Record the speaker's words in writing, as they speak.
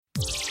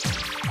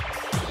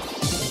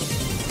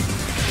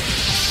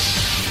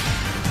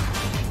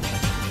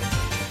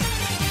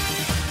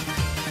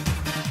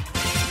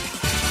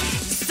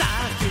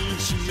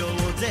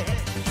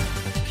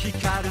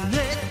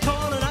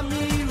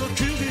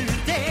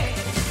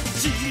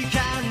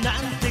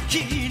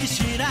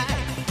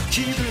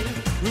気分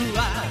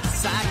は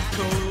最高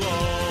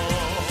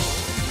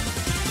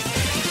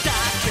だ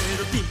け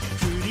どびっ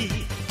くり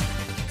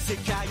世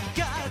界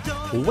が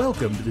どう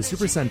Welcome to the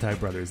Super Sentai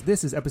Brothers.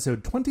 This is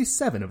episode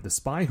 27 of The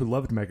Spy Who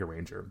Loved Mega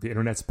Ranger, the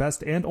internet's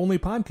best and only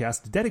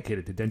podcast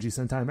dedicated to Denji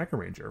Sentai Mega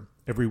Ranger.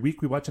 Every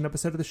week we watch an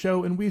episode of the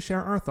show and we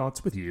share our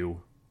thoughts with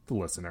you, the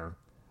listener.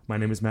 My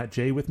name is Matt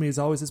J. With me as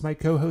always is my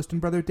co-host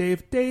and brother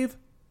Dave. Dave,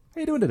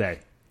 how you doing today?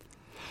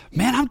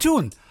 Man, I'm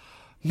doing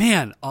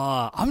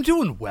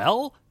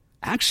well.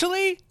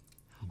 Actually,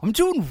 I'm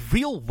doing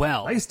real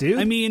well. Nice, dude.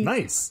 I mean,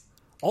 nice.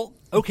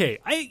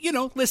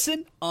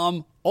 Listen,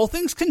 all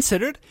things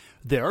considered,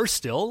 there are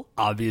still,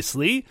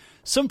 obviously,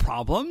 some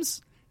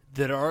problems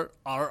that are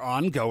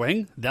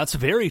ongoing. That's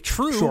very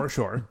true.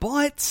 Sure.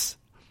 But,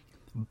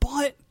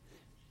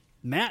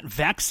 Matt,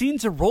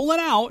 vaccines are rolling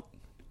out.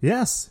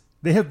 Yes.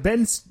 They have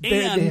been,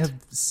 they have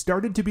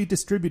started to be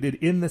distributed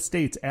in the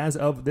States as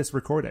of this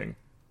recording.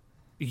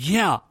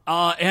 Yeah,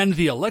 and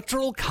the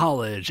Electoral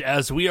College,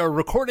 as we are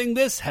recording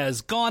this,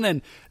 has gone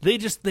and they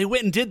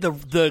went and did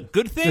the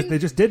good thing. They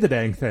just did the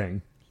dang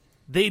thing.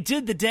 They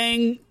did the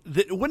dang...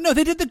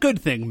 they did the good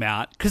thing,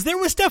 Matt, because there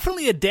was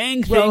definitely a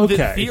dang thing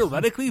that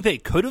theoretically they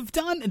could have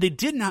done, and they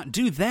did not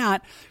do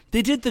that.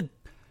 They did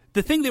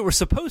the thing they were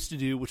supposed to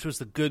do, which was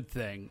the good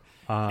thing.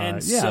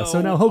 So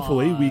now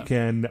hopefully we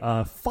can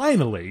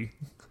finally...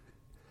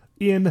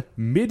 in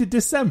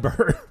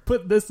mid-December,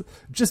 put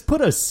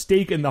a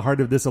stake in the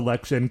heart of this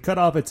election, cut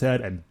off its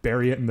head, and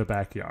bury it in the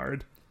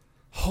backyard.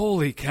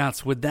 Holy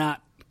cats,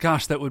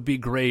 that would be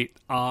great.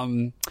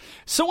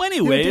 So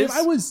anyways... Dave,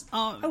 I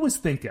was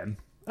thinking,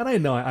 and I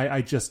know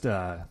I just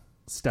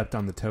stepped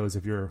on the toes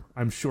of your,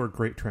 I'm sure,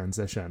 great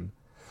transition,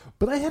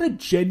 but I had a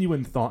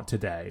genuine thought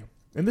today,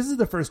 and this is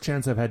the first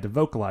chance I've had to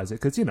vocalize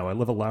it, because, I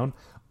live alone,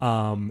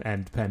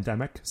 and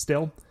pandemic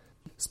still.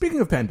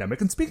 Speaking of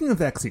pandemic, and speaking of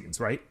vaccines,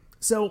 right?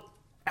 So,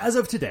 as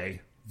of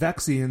today,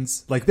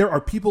 vaccines, there are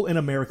people in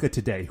America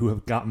today who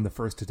have gotten the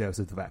first dose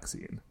of the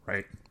vaccine,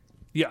 right?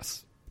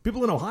 Yes.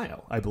 People in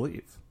Ohio, I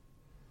believe.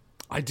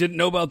 I didn't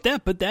know about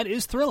that, but that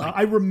is thrilling.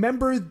 I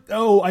remember,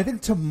 I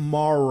think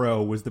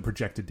tomorrow was the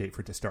projected date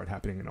for it to start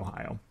happening in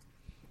Ohio.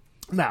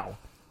 Now,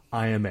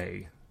 I am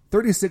a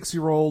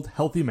 36-year-old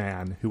healthy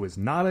man who is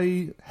not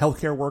a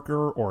healthcare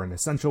worker or an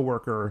essential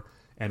worker,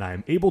 and I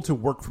am able to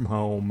work from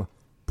home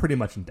pretty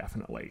much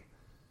indefinitely.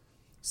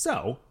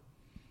 So...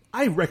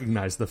 I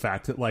recognize the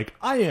fact that,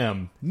 I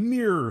am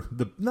near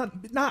the,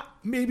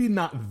 maybe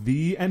not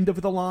the end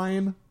of the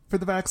line for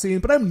the vaccine,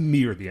 but I'm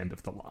near the end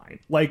of the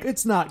line.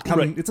 It's not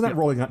coming, right. It's not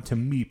rolling out to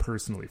me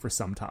personally for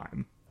some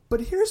time.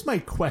 But here's my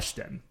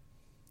question.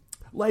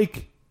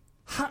 It's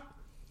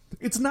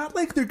not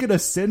like they're gonna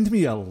send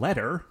me a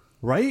letter,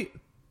 right?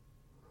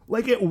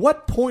 At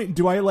what point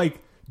do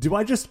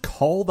I just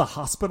call the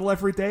hospital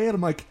every day and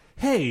I'm like,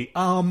 hey,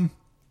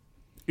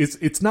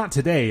 it's not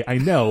today, I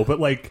know, but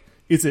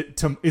is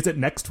it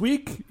next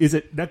week? Is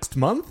it next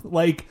month?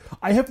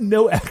 I have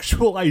no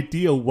actual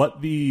idea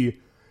what the...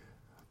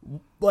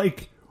 I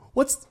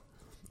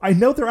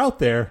know they're out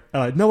there,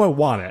 and I know I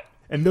want it,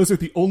 and those are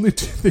the only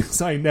two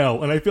things I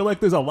know, and I feel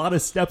like there's a lot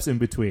of steps in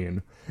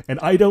between, and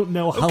I don't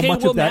know how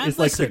much of that is,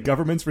 the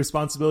government's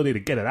responsibility to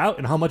get it out,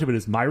 and how much of it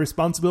is my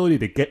responsibility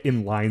to get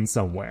in line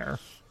somewhere.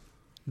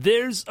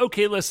 First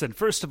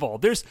of all,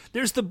 there's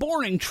the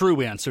boring true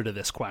answer to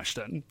this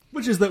question.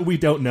 Which is that we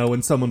don't know,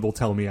 and someone will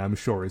tell me, I'm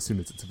sure, as soon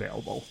as it's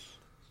available.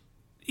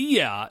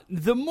 Yeah,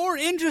 the more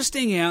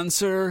interesting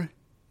answer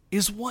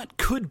is what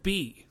could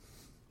be.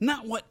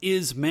 Not what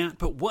is, Matt,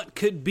 but what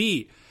could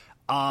be.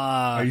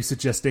 Are you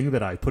suggesting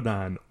that I put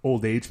on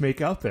old age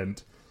makeup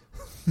and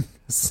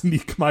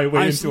sneak my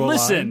way into a line?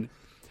 Listen,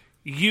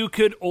 you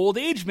could old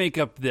age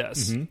makeup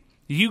this. Mm-hmm.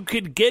 You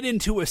could get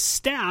into a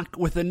stack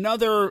with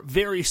another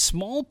very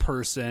small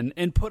person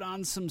and put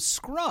on some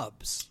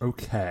scrubs.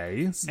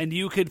 Okay. And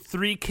you could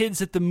 3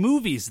 kids at the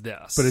movies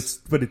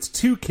this. But it's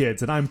 2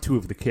 kids and I'm 2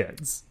 of the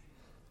kids.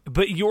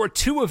 But you're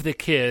 2 of the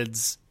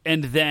kids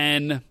and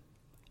then,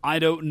 I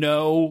don't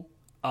know,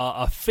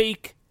 a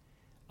fake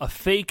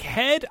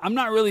head? I'm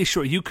not really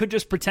sure. You could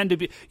just pretend to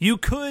be... You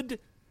could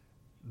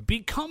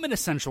become an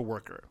essential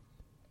worker.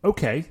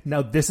 Okay,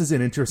 now this is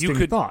an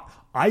interesting thought.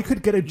 I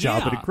could get a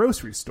job at a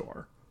grocery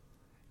store.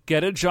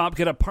 Get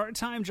a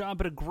part-time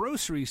job at a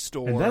grocery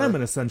store. And then I'm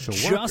an essential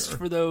worker. Just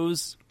for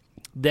those.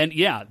 Then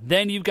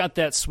you've got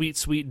that sweet,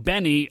 sweet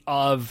Benny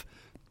of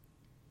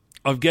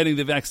getting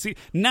the vaccine.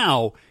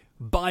 Now,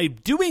 by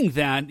doing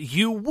that,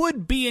 you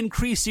would be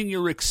increasing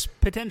your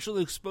potential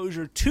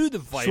exposure to the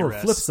virus. Sure,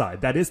 flip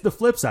side. That is the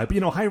flip side.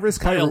 But, high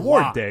risk, high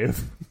reward,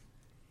 Dave.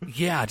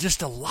 Yeah,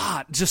 just a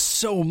lot. Just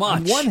so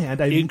much. On one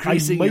hand, I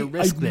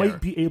might might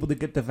be able to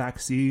get the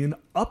vaccine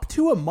up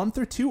to a month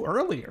or 2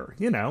 earlier,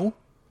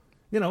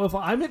 if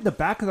I'm at the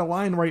back of the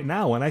line right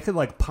now and I could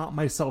pop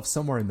myself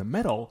somewhere in the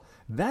middle,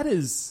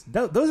 those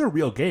are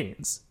real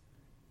gains.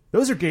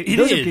 Those are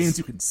gains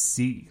you can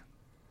see.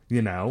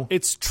 You know?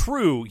 It's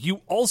true.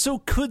 You also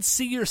could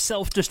see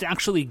yourself just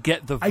actually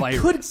get the virus. I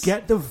could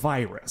get the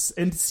virus.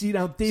 And see,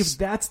 now, Dave,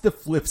 that's the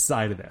flip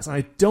side of this.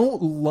 I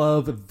don't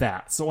love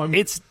that. So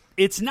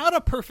It's not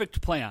a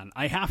perfect plan,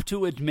 I have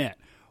to admit.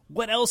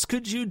 What else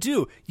could you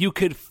do? You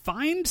could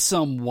find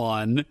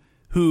someone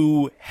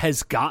who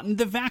has gotten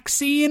the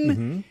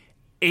vaccine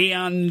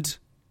and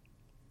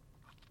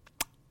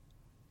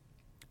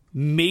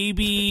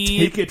maybe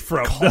take it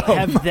from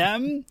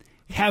them.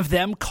 Have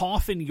them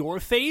cough in your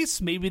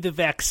face. Maybe the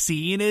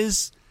vaccine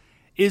is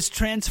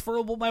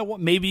transferable by what?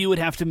 Maybe you would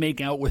have to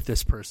make out with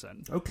this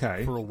person.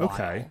 Okay. For a while.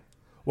 Okay.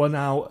 Well,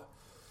 now,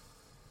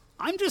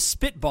 I'm just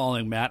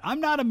spitballing, Matt.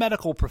 I'm not a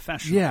medical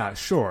professional. yeah,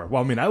 sure.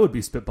 Well, I mean, I would be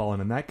spitballing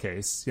in that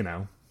case, you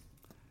know.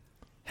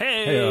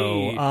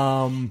 Hey.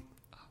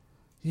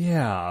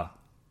 Yeah.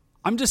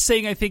 I'm just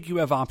saying I think you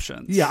have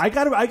options. Yeah, I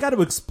gotta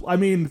I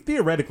mean,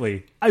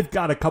 theoretically, I've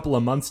got a couple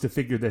of months to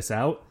figure this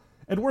out.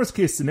 And worst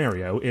case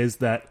scenario is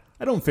that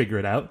I don't figure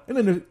it out,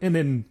 and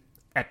in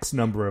X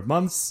number of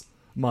months,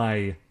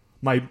 my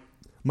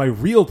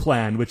real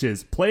plan, which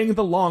is playing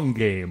the long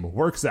game,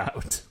 works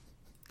out.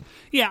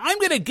 Yeah, I'm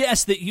going to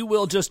guess that you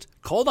will just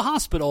call the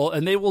hospital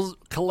and they will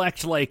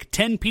collect like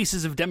 10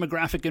 pieces of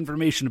demographic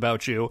information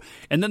about you,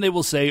 and then they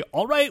will say,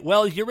 all right,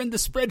 well, you're in the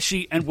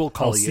spreadsheet and we'll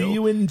call I'll see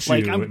you in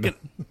June.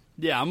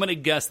 I'm going to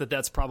guess that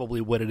that's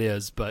probably what it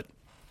is, but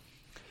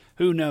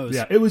who knows?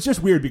 Yeah, it was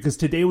just weird because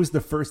today was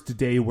the first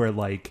day where,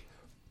 like,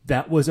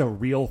 that was a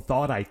real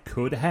thought I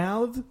could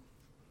have.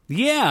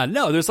 Yeah,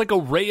 no, there's like a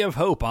ray of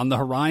hope on the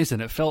horizon.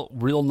 It felt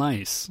real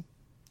nice.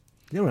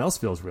 You know what else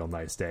feels real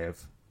nice,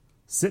 Dave?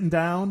 Sitting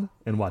down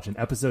and watching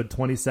episode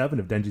 27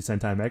 of Denji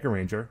Sentai Mega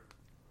Ranger.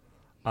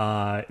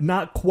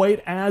 Not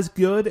quite as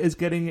good as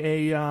getting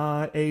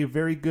a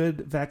very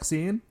good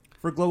vaccine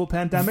for global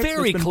pandemic.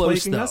 Very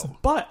close, though. Us,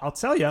 but I'll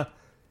tell you,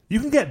 you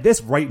can get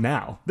this right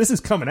now. This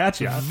is coming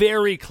at you.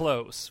 Very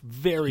close.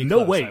 Very no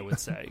close, wait. I would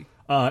say.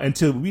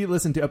 Until we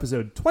listen to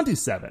episode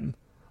 27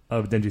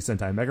 of Denji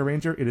Sentai Mega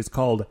Ranger. It is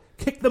called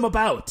Kick Them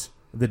About,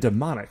 the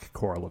Demonic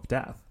Choral of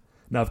Death.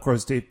 Now, of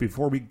course, Dave,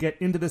 before we get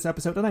into this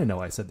episode, and I know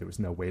I said there was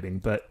no waiting,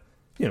 but,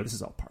 you know, this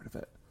is all part of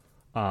it.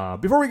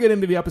 Before we get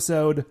into the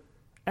episode,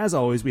 as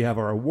always, we have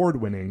our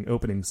award-winning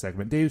opening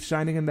segment. Dave,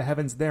 Shining in the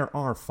Heavens, there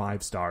are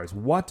 5 stars.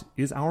 What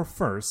is our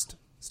first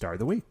star of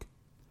the week?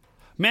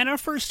 Man, our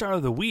first star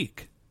of the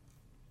week,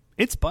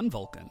 it's Bun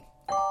Vulcan.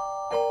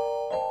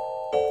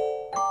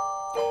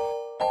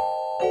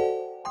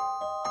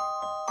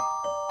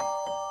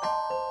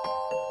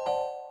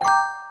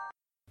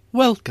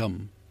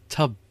 Welcome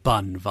to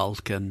Bun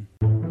Vulcan.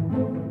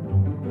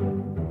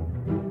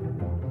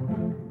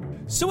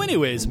 So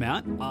anyways,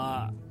 Matt,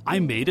 I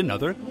made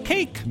another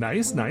cake.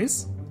 Nice,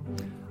 nice.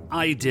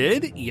 I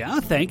did, yeah,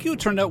 thank you. It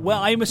turned out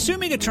well. I'm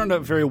assuming it turned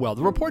out very well.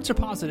 The reports are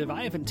positive.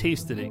 I haven't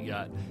tasted it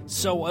yet.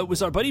 So it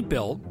was our buddy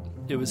Bill.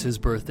 It was his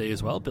birthday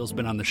as well. Bill's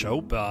been on the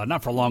show,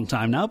 not for a long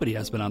time now, but he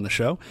has been on the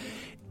show.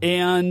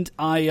 And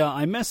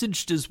I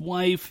messaged his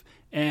wife,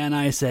 and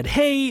I said,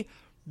 hey,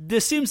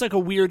 this seems like a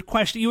weird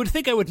question. You would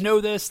think I would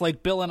know this.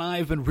 Like, Bill and I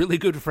have been really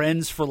good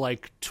friends for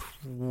like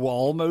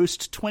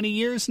almost 20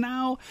 years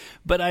now.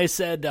 But I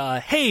said,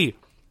 hey,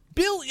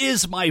 Bill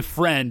is my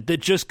friend that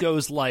just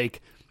goes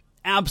like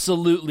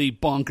absolutely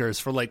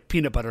bonkers for like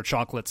peanut butter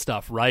chocolate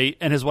stuff, right?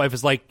 And his wife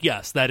is like,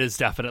 yes, that is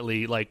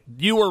definitely, like,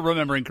 you were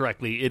remembering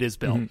correctly. It is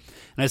Bill. And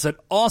I said,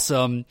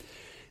 awesome.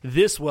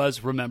 This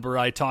was, remember,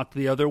 I talked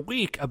the other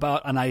week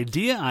about an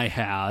idea I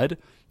had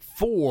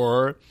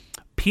for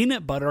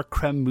peanut butter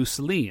creme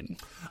mousseline.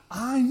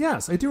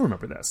 Yes, I do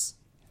remember this.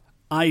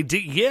 I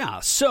did, yeah.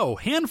 So,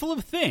 handful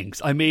of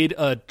things. I made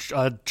a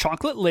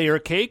chocolate layer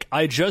cake.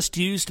 I just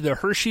used the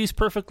Hershey's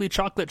Perfectly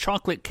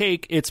Chocolate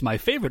cake. It's my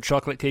favorite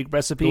chocolate cake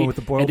recipe. The one with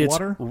the boiled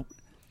water?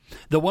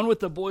 The one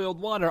with the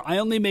boiled water. I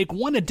only make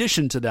one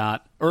addition to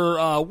that,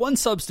 or one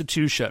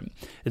substitution.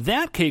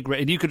 That cake,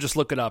 and you could just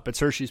look it up. It's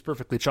Hershey's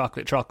Perfectly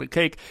Chocolate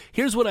cake.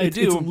 Here's what I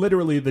do. It's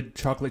literally the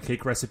chocolate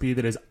cake recipe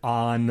that is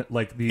on,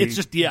 like, the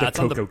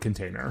cocoa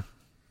container.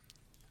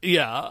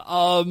 Yeah,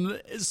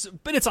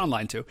 but it's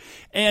online too.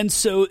 And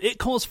so it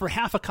calls for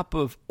half a cup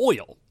of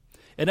oil.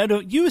 And I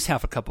don't use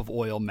half a cup of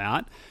oil,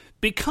 Matt,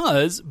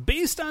 because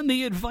based on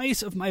the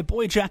advice of my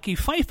boy Jackie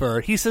Pfeiffer,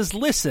 he says,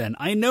 listen,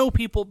 I know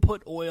people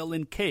put oil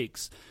in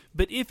cakes,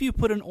 but if you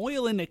put an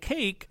oil in a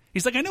cake,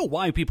 he's like, I know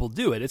why people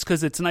do it. It's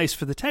because it's nice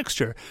for the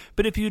texture.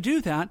 But if you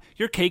do that,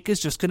 your cake is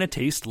just going to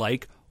taste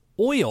like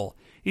oil.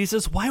 He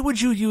says, why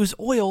would you use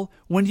oil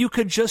when you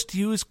could just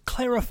use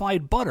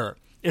clarified butter?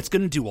 It's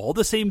going to do all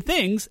the same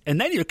things, and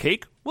then your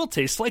cake will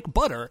taste like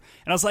butter.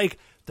 And I was like,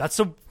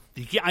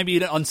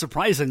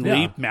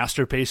 unsurprisingly,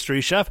 master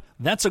pastry chef,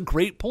 that's a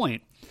great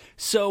point.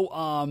 So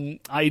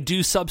I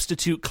do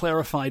substitute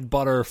clarified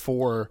butter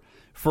for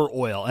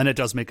oil, and it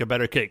does make a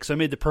better cake. So I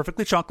made the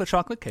Perfectly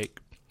Chocolate cake.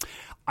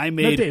 I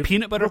made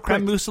peanut butter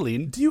creme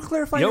mousseline. Do you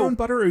clarify your own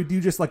butter, or do you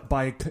just, like,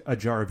 buy a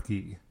jar of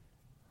ghee?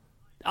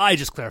 I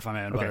just clarify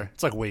my own butter.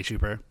 It's, like, way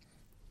cheaper.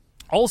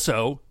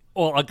 Also,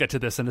 Well, I'll get to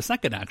this in a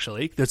second,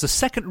 actually. There's a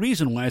second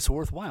reason why it's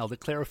worthwhile to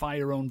clarify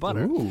your own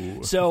butter.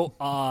 Ooh. So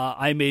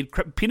I made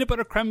peanut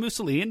butter creme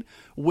mousseline,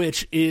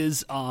 which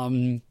is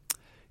 2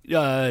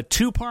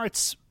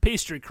 parts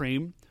pastry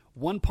cream,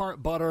 1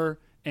 part butter,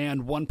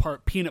 and 1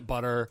 part peanut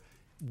butter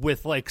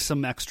with like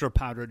some extra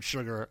powdered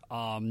sugar.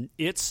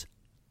 It's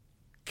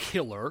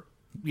killer.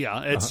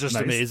 Yeah, it's just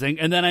nice. amazing.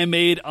 And then I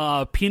made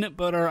peanut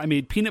butter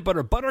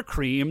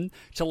buttercream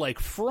to like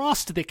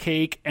frost the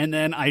cake, and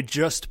then I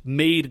just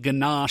made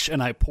ganache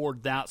and I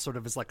poured that sort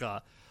of as like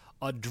a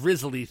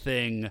drizzly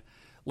thing,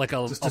 like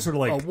a Just to sort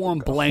of like a warm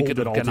blanket hold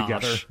it of all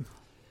ganache. together.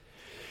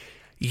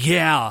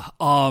 Yeah.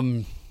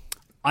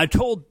 I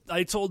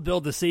told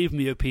Bill to save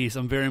me a piece.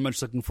 I'm very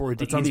much looking forward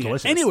to That sounds eating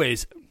delicious. it.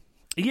 Anyways,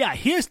 yeah,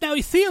 here's now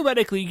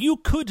theoretically you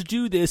could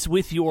do this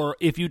with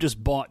if you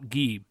just bought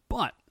ghee,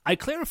 but I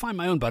clarify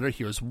my own butter.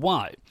 Here's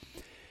why.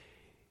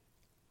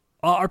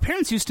 Our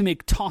parents used to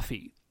make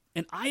toffee,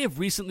 and I have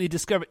recently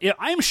discovered,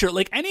 I'm sure,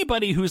 like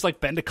anybody who's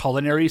like been to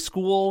culinary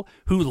school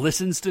who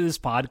listens to this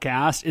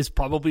podcast is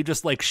probably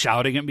just like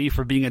shouting at me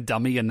for being a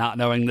dummy and not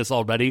knowing this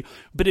already.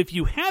 But if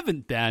you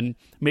haven't been,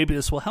 maybe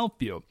this will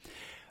help you.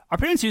 Our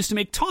parents used to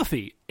make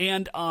toffee,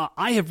 and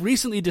I have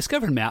recently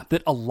discovered, Matt,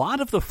 that a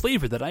lot of the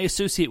flavor that I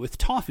associate with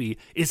toffee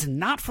is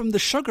not from the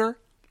sugar,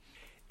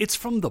 it's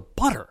from the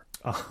butter.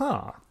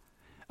 Aha.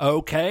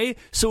 Okay,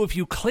 so if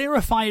you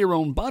clarify your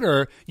own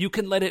butter, you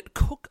can let it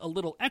cook a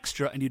little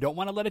extra, and you don't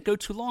want to let it go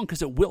too long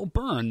because it will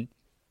burn.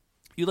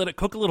 You let it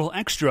cook a little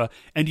extra,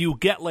 and you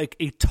get like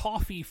a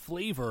toffee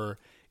flavor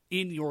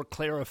in your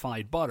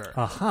clarified butter.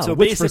 Aha. So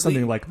Which basically, for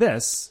something like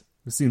this,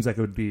 it seems like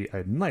it would be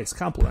a nice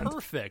compliment.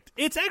 perfect.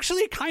 It's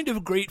actually kind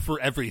of great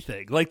for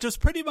everything. Like just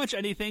pretty much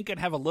anything can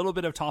have a little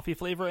bit of toffee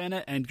flavor in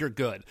it, and you're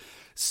good.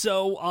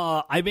 So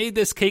I made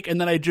this cake, and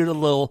then I did a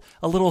little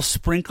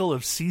sprinkle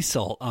of sea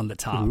salt on the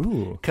top.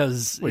 Ooh.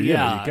 Because Well,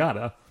 yeah, you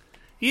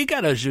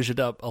gotta. zhuzh it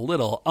up a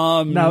little.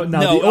 Now no,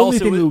 the only also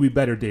thing that would be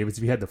better, Dave, is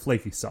if you had the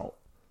flaky salt.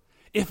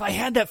 if I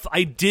had that,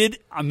 I did.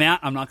 Matt,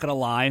 I'm not gonna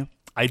lie.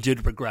 I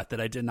did regret that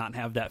I did not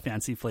have that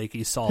fancy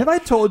flaky salt. Have I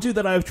told you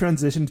that I've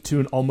transitioned to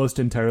an almost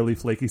entirely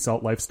flaky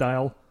salt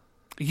lifestyle?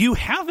 You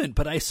haven't,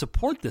 but I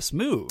support this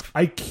move.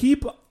 I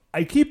keep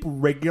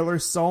regular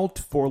salt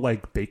for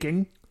like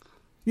baking.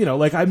 You know,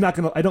 like I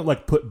don't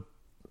like put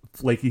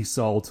flaky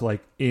salt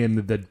like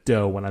in the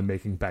dough when I'm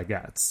making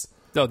baguettes.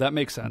 No, that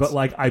makes sense. But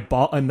like I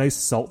bought a nice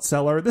salt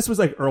cellar. This was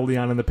like early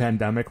on in the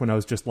pandemic when I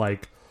was just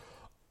like,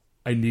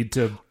 I need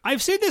to.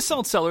 I've seen this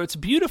salt cellar. It's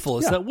beautiful.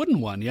 It's Yeah. that wooden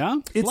one, yeah?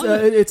 It's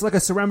Love it. it's like a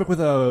ceramic with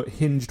a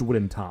hinged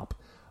wooden top.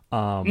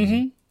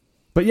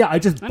 But yeah, I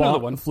just I know the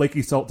bought one.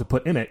 flaky salt to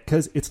put in it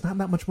because it's not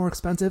that much more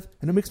expensive,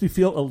 and it makes me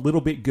feel a little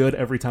bit good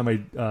every time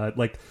I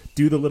like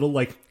do the little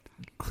like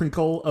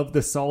crinkle of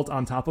the salt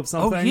on top of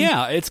something. Oh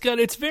yeah,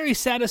 it's very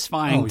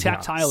satisfying Oh, yeah.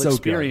 tactile So good.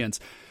 experience.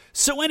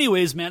 So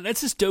anyways, man,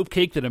 that's this dope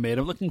cake that I made.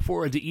 I'm looking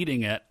forward to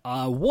eating it.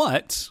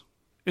 What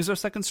is our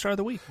second star of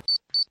the week?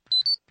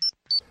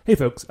 Hey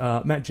folks,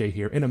 Matt J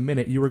here. In a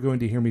minute, you are going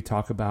to hear me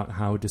talk about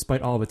how,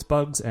 despite all of its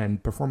bugs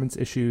and performance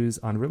issues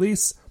on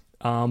release,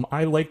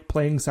 I like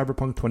playing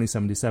Cyberpunk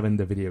 2077,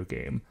 the video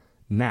game.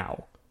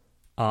 Now,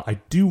 I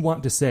do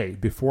want to say,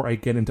 before I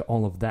get into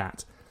all of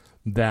that,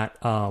 that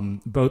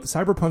both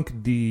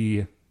Cyberpunk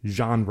the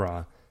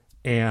genre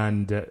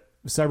and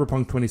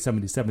Cyberpunk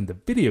 2077, the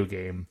video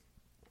game,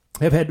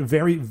 have had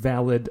very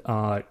valid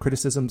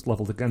criticisms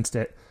leveled against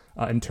it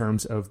in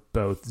terms of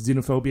both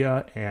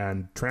xenophobia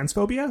and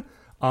transphobia.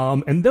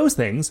 And those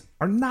things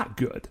are not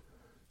good.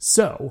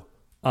 So,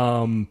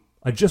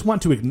 I just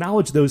want to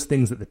acknowledge those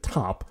things at the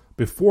top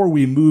before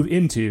we move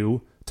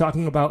into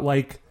talking about,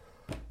 like,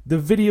 the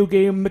video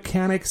game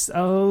mechanics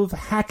of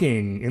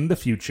hacking in the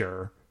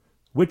future,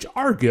 which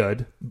are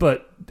good,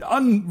 but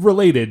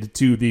unrelated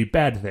to the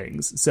bad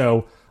things.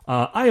 So,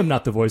 I am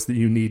not the voice that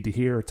you need to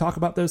hear talk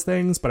about those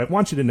things, but I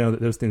want you to know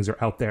that those things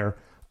are out there,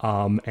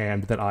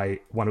 and that I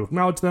want to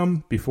acknowledge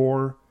them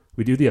before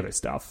we do the other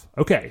stuff.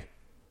 Okay.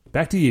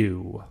 Back to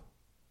you,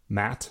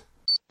 Matt.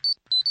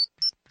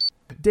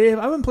 Dave,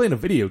 I've been playing a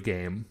video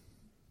game.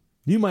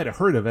 You might have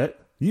heard of it.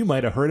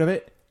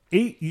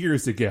 8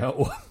 years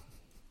ago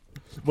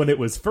when it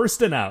was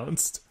first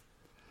announced.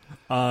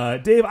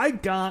 Dave,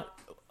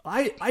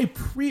 I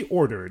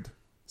pre-ordered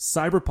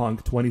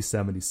Cyberpunk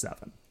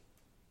 2077.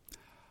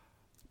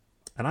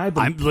 And I've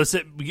been...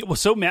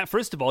 So Matt,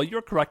 first of all,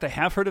 you're correct. I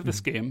have heard of this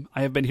game.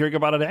 I have been hearing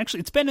about it. Actually,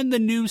 it's been in the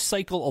news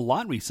cycle a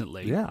lot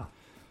recently. Yeah.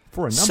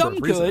 For a number Some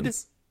of good.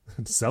 reasons.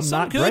 Some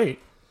not good, great.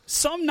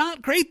 Some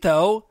not great,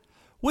 though,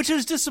 which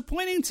is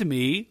disappointing to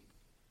me.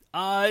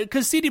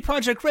 Because CD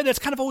Projekt Red, that's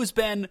kind of always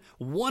been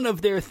one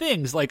of their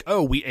things. Like,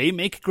 oh, we A,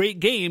 make great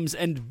games,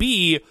 and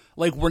B,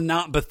 like, we're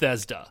not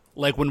Bethesda.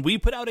 Like, when we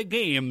put out a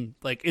game,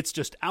 like, it's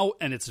just out,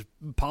 and it's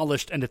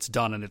polished, and it's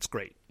done, and it's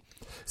great.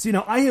 See,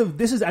 now,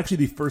 this is actually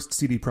the first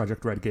CD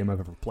Projekt Red game I've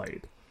ever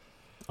played.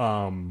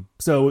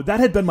 So that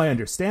had been my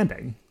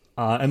understanding.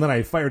 And then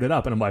I fired it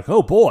up, and I'm like,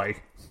 oh boy,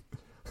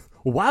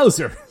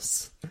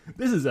 wowzers,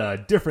 this is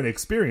a different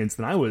experience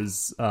than I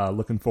was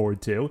looking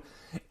forward to.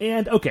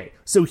 And okay,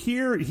 so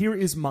here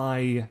is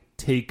my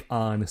take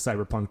on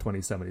Cyberpunk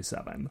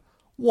 2077.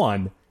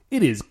 One,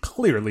 it is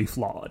clearly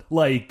flawed.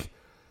 Like,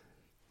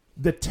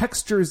 the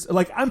textures,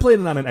 like, I'm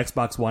playing it on an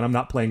Xbox One. I'm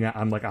not playing it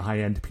on, like, a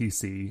high-end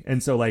PC.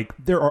 And so, like,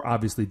 there are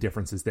obviously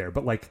differences there.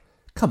 But, like,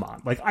 come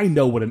on. Like, I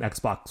know what an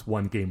Xbox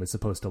One game is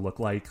supposed to look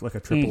like a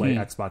AAA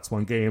Xbox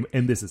One game,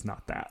 and this is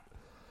not that.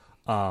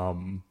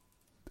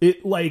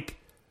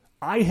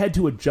 I had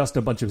to adjust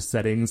a bunch of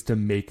settings to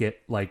make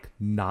it, like,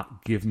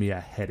 not give me a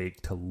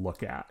headache to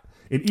look at.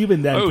 And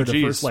even then, for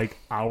the first, like,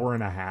 hour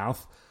and a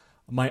half,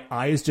 my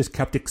eyes just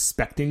kept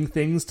expecting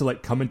things to,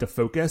 like, come into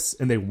focus,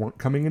 and they weren't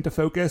coming into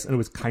focus, and it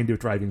was kind of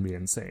driving me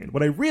insane.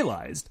 What I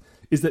realized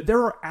is that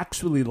there are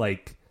actually,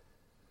 like...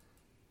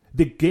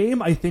 The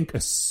game, I think,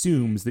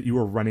 assumes that you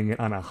are running it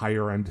on a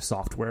higher-end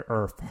software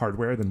or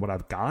hardware than what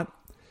I've got.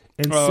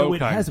 And so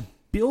it has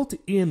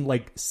built-in,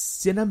 like,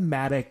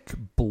 cinematic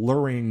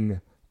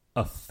blurring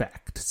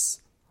effects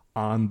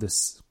on the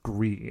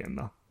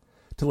screen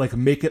to, like,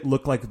 make it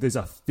look like there's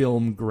a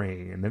film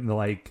grain and,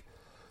 like,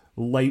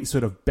 light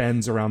sort of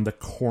bends around the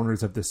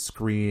corners of the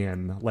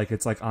screen like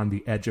it's, like, on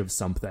the edge of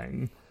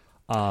something.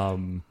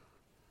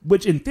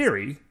 Which, in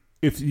theory,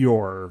 if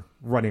you're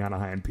running on a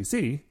high-end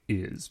PC,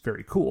 is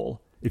very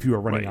cool. If you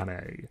are running on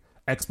a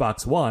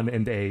Xbox One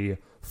and a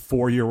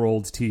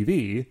 4-year-old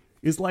TV,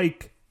 is,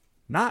 like,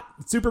 not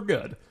super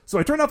good. So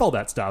I turned off all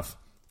that stuff.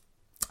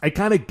 I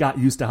kind of got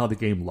used to how the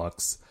game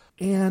looks.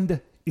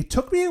 And it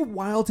took me a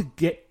while to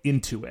get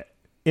into it.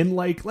 And,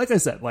 like I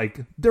said,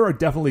 like, there are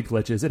definitely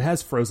glitches. It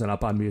has frozen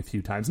up on me a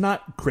few times.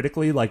 Not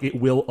critically, like, it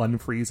will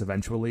unfreeze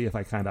eventually if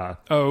I kind of...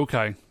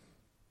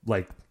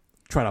 like,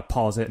 try to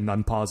pause it and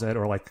unpause it,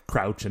 or, like,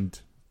 crouch and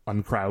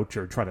uncrouch,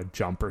 or try to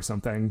jump or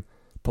something.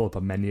 Pull up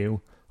a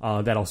menu.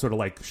 That'll sort of,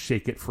 like,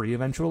 shake it free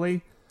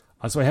eventually.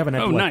 So I haven't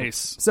had to, like...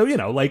 nice. So, you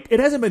know, like, it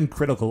hasn't been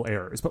critical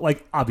errors, but,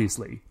 like,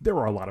 obviously, there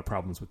are a lot of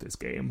problems with this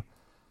game.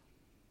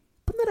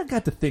 But then I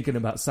got to thinking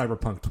about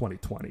Cyberpunk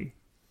 2020.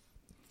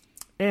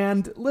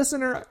 And,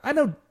 listener, I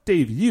know,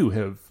 Dave, you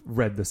have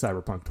read the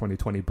Cyberpunk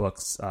 2020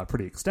 books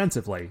pretty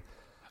extensively.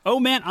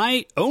 Oh, man,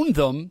 I own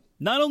them.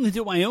 Not only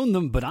do I own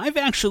them, but I've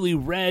actually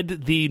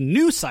read the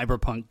new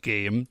Cyberpunk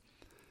game.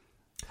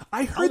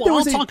 I heard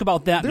I'll talk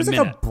about that in a minute.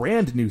 There's like a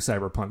brand new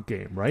Cyberpunk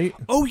game, right?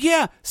 Oh,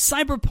 yeah,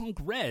 Cyberpunk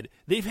Red.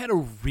 They've had a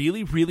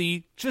really,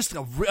 really, just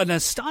an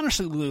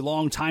astonishingly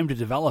long time to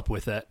develop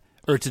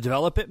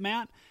it,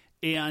 Matt.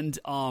 And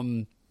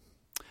I'm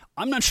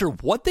not sure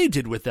what they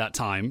did with that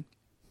time,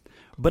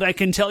 but I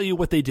can tell you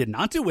what they did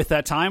not do with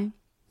that time.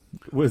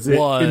 Was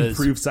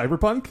improve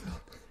Cyberpunk?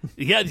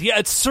 Yeah,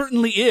 it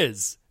certainly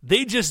is.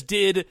 They just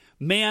did,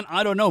 man,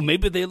 I don't know,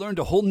 maybe they learned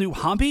a whole new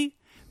hobby?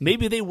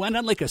 Maybe they went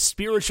on, like, a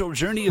spiritual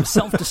journey of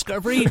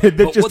self-discovery.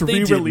 They just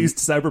re-released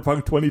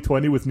Cyberpunk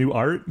 2020 with new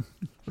art?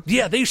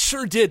 Yeah, they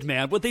sure did,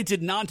 man. What they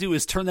did not do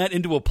is turn that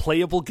into a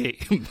playable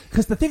game.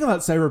 Because the thing about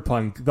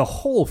Cyberpunk, the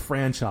whole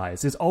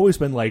franchise, has always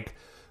been, like,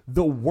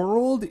 the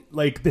world,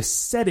 like, the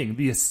setting,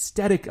 the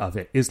aesthetic of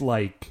it is,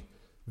 like,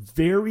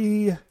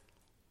 very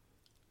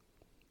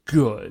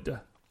good.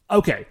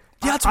 Okay.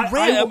 Yeah, it's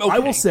rad. I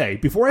will say,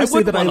 before I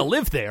say that I wouldn't want to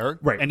live there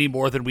any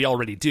more than we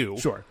already do.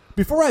 Sure.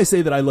 Before I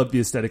say that I love the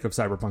aesthetic of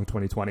Cyberpunk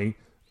 2020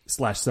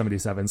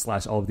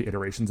 /77 / all of the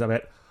iterations of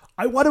it,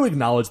 I want to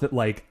acknowledge that,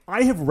 like,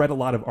 I have read a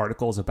lot of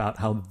articles about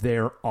how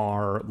there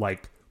are,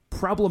 like,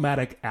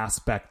 problematic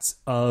aspects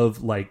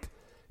of, like,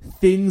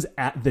 things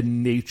at the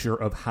nature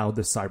of how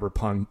the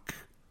cyberpunk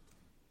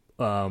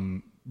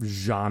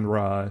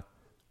genre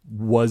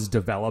was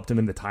developed and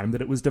in the time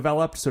that it was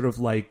developed, sort of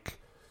like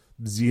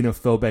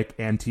xenophobic,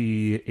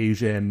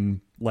 anti-Asian,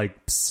 like,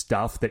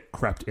 stuff that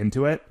crept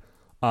into it.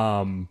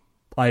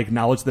 I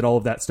acknowledge that all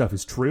of that stuff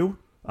is true.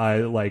 I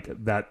like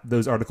that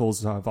those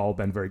articles have all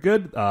been very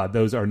good.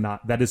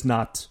 That is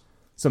not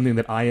something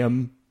that I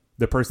am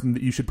the person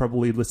that you should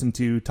probably listen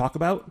to talk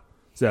about.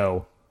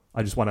 So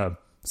I just want to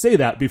say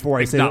that before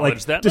I say that,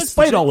 like,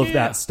 despite all of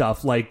that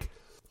stuff, like,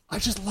 I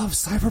just love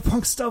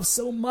Cyberpunk stuff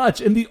so much.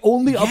 And the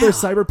only other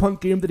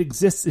Cyberpunk game that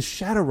exists is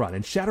Shadowrun.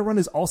 And Shadowrun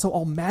is also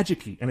all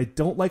magic-y. And I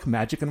don't like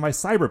magic in my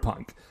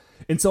Cyberpunk.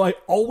 And so I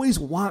always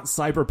want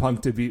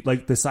Cyberpunk to be,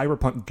 like, the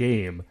Cyberpunk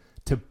game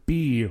to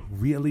be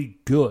really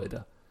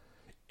good.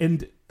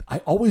 And I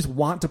always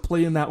want to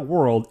play in that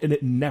world, and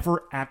it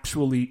never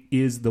actually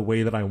is the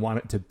way that I want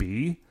it to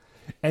be.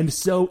 And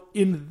so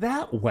in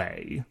that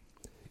way,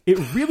 it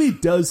really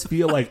does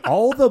feel like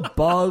all the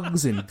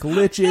bugs and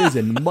glitches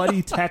and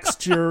muddy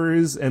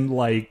textures and,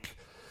 like,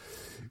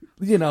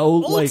 you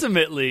know,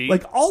 ultimately,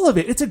 like all of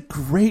it, it's a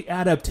great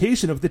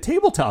adaptation of the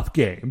tabletop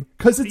game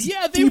because it's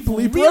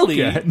deeply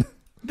broken.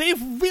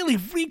 They've really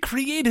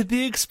recreated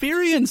the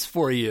experience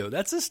for you.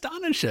 That's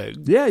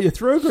astonishing. Yeah, you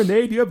throw a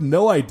grenade, you have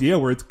no idea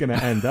where it's going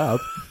to end up.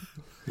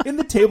 In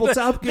the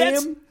tabletop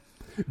game,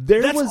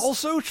 that's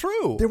also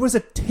true. There was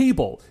a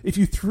table. If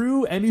you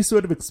threw any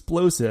sort of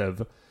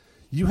explosive,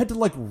 you had to,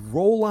 like,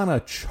 roll on a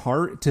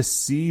chart to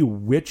see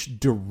which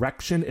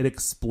direction it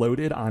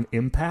exploded on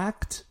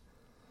impact.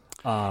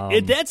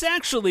 That's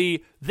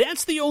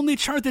the only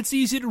chart that's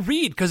easy to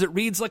read because it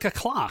reads like a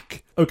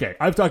clock. Okay,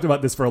 I've talked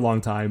about this for a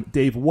long time.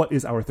 Dave, what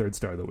is our third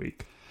star of the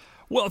week?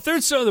 Well,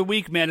 third star of the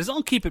week, man, is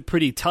I'll keep it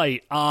pretty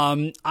tight.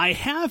 I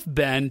have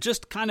been,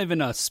 just kind of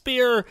in a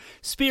spare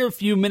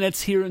few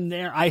minutes here and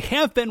there, I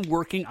have been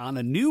working on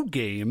a new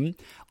game.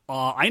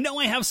 I know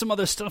I have some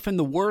other stuff in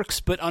the works,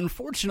 but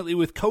unfortunately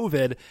with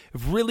COVID,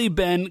 I've really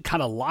been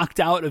kind of locked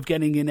out of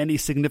getting in any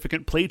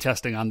significant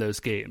playtesting on those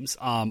games,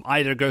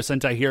 either Ghost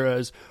Sentai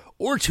Heroes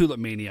or Tulip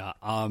Mania.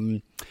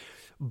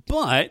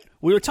 But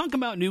we were talking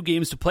about new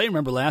games to play.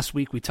 Remember last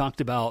week we talked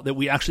about that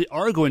we actually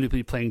are going to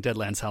be playing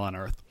Deadlands Hell on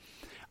Earth.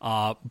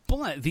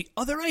 But the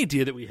other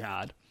idea that we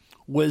had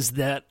was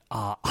that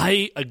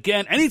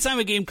anytime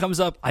a game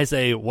comes up, I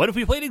say, what if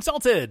we played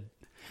Exalted?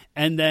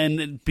 And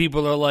then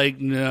people are like,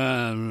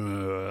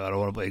 no, I don't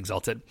want to play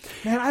Exalted.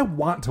 Man, I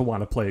want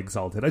to play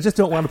Exalted. I just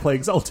don't want to play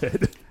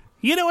Exalted.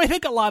 I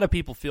think a lot of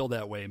people feel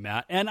that way,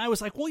 Matt. And I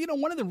was like, well,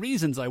 one of the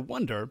reasons I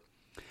wonder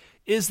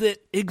is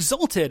that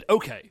Exalted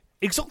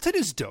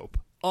is dope.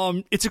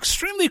 It's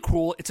extremely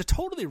cool. It's a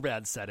totally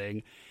rad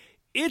setting.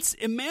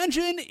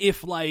 Imagine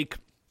if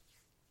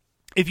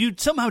you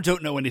somehow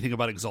don't know anything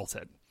about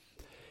Exalted.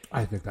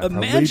 I think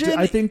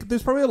I think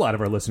there's probably a lot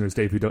of our listeners,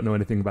 Dave, who don't know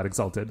anything about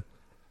Exalted.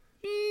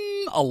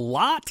 A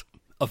lot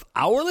of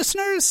our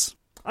listeners?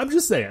 I'm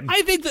just saying.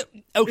 I think that...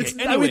 Okay,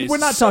 anyways, we're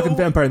not talking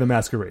Vampire the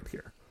Masquerade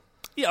here.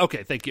 Yeah,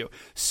 okay, thank you.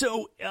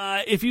 So,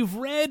 if you've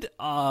read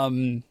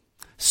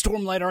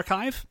Stormlight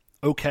Archive,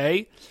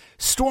 okay.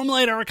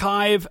 Stormlight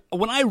Archive,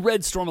 when I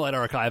read Stormlight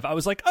Archive, I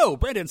was like, oh,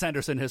 Brandon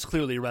Sanderson has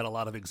clearly read a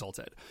lot of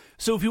Exalted.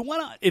 So if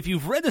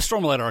you've read the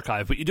Stormlight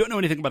Archive, but you don't know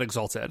anything about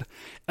Exalted,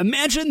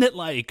 imagine that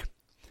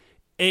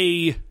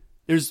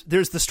there's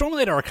the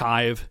Stormlight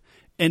Archive,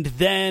 and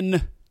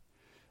then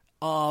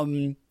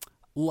a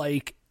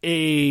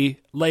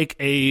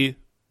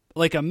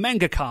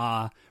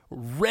mangaka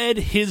read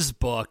his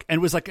book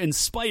and was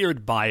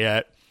inspired by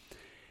it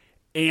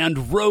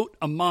and wrote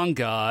a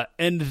manga,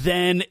 and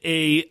then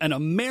an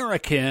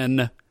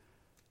American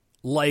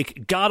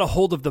got a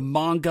hold of the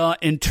manga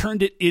and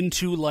turned it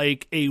into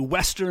a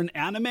Western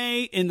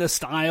anime in the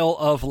style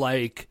of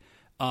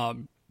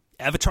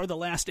Avatar: The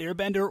Last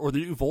Airbender or the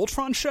new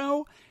Voltron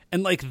show,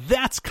 and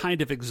that's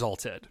kind of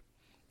Exalted.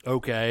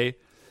 Okay.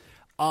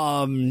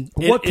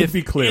 What could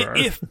be clearer?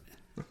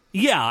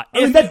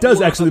 That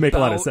does actually make a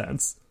lot of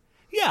sense.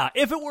 Yeah,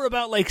 if it were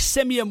about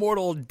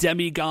semi-immortal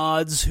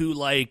demigods who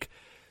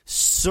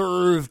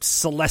served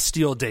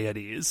celestial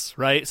deities,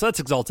 right? So that's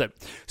Exalted.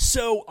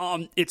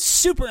 So it's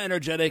super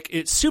energetic,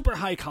 it's super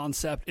high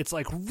concept, it's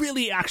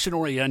really action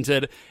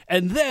oriented,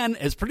 and then,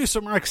 as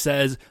producer Mark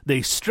says,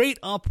 they straight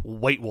up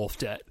White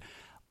Wolfed it.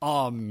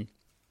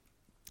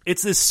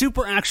 It's this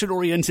super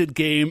action-oriented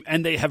game,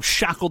 and they have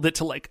shackled it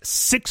to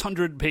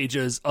 600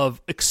 pages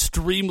of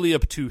extremely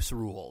obtuse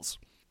rules.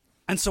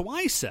 And so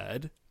I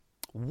said,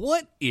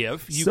 what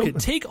if you could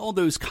take all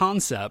those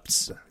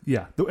concepts...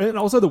 Yeah, and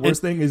also the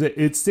worst thing is that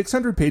it's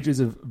 600 pages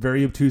of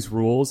very obtuse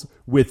rules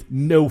with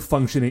no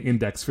functioning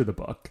index for the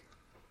book.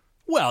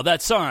 Well,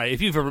 that's all right.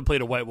 If you've ever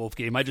played a White Wolf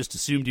game, I just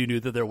assumed you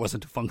knew that there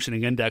wasn't a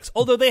functioning index,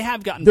 although they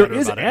have gotten better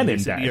about it in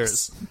recent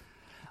years.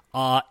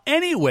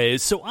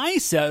 Anyways, so I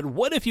said,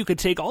 what if you could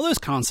take all those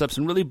concepts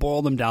and really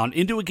boil them down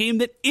into a game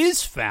that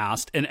is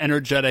fast and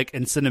energetic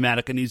and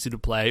cinematic and easy to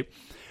play?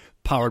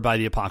 Powered by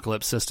the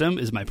Apocalypse System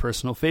is my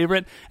personal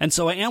favorite, and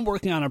so I am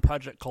working on a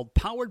project called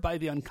Powered by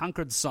the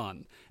Unconquered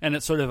Sun, and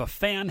it's sort of a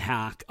fan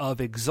hack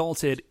of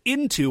Exalted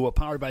into a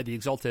Powered by the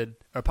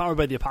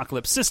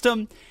Apocalypse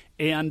System,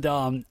 and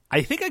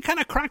I think I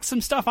kind of cracked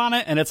some stuff on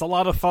it, and it's a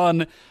lot of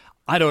fun.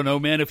 I don't know,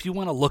 man. If you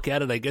want to look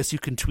at it, I guess you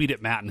can tweet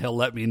at Matt and he'll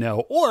let me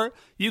know. Or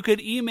you could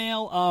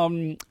email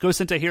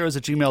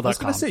ghostsentaheroes@gmail.com. I was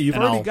going to say, you've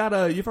already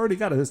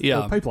got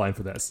a pipeline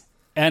for this.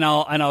 And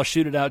I'll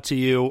shoot it out to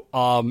you.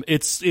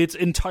 It's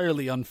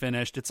entirely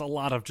unfinished. It's a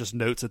lot of just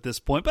notes at this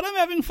point, but I'm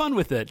having fun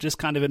with it, just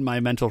kind of in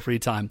my mental free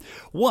time.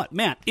 What,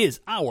 Matt,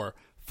 is our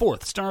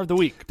fourth star of the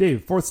week?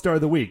 Dave, fourth star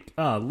of the week.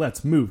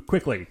 Let's move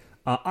quickly.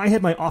 I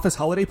had my office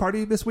holiday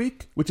party this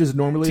week, which is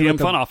normally TM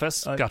Fun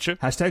Office. Gotcha.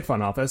 Hashtag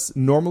Fun Office.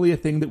 Normally a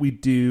thing that we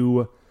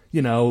do,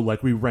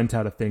 we rent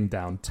out a thing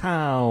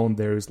downtown.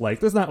 There's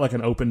not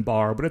an open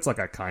bar, but it's a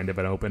kind of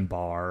an open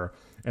bar.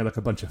 And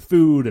a bunch of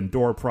food and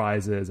door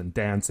prizes and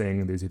dancing.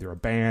 And there's either a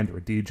band or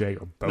a DJ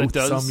or both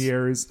some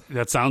years.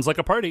 That sounds like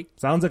a party.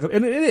 And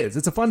it is.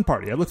 It's a fun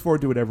party. I look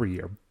forward to it every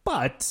year.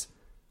 But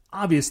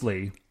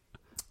obviously,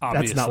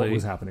 that's not what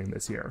was happening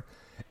this year.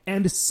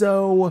 And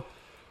so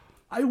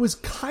I was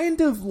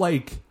kind of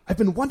I've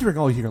been wondering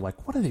all year,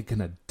 what are they going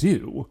to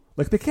do?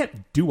 They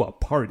can't do a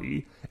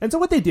party. And so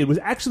what they did was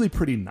actually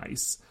pretty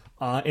nice.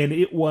 And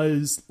it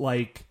was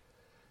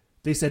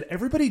they said,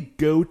 everybody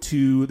go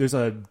to, there's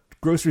a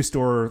grocery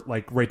store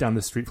right down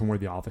the street from where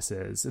the office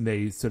is, and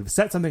they sort of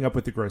set something up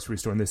with the grocery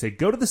store, and they say,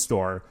 go to the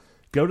store,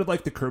 go to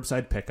the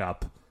curbside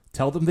pickup,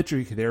 tell them that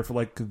you're there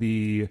for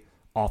the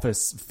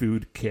office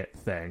food kit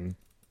thing,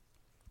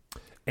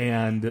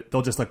 and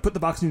they'll just put the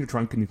box in your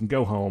trunk and you can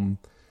go home.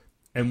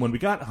 And when I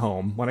got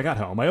home,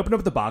 I opened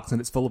up the box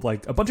and it's full of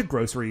like a bunch of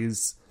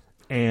groceries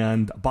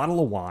and a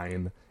bottle of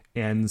wine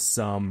and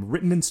some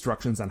written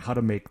instructions on how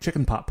to make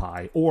chicken pot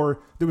pie.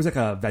 Or there was like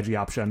a veggie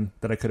option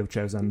that I could have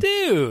chosen.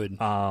 Dude,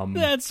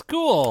 that's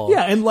cool.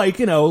 Yeah, and like,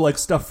 you know, like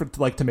stuff for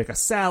like to make a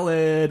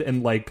salad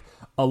and like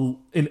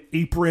an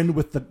apron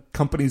with the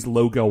company's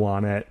logo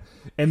on it.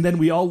 And then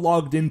we all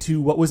logged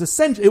into what was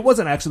essentially, it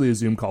wasn't actually a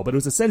Zoom call, but it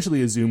was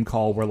essentially a Zoom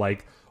call where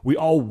like we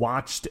all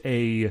watched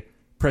a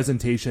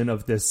presentation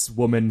of this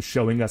woman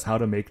showing us how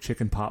to make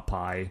chicken pot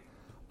pie.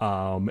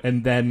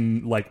 And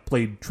then like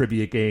played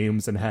trivia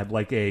games and had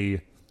like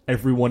a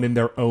everyone in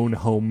their own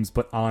homes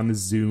but on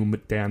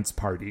Zoom dance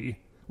party,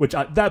 which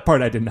that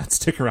part I did not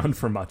stick around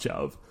for much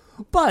of.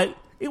 But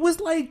it was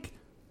like,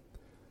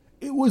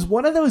 it was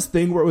one of those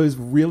things where I was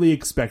really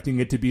expecting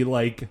it to be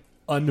like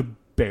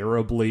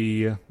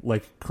unbearably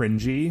like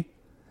cringy,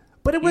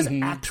 but it was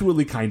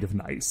actually kind of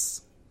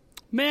nice.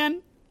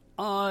 Man,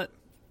 I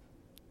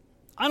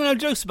don't have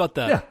jokes about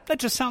that. Yeah. That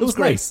just sounds It was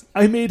great.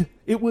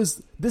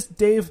 nice.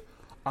 Dave,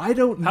 I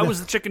don't know. How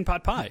was the chicken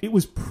pot pie? It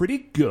was pretty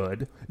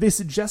good. They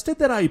suggested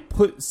that I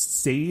put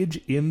sage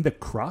in the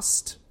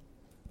crust,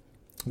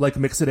 like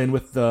mix it in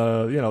with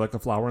the, you know, like the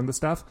flour and the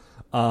stuff.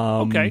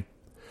 Okay.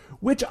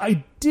 Which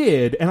I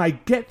did, and I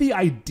get the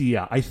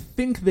idea. I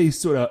think they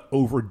sort of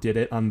overdid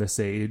it on the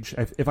sage.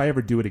 If I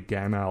ever do it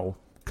again, I'll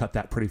cut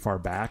that pretty far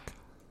back.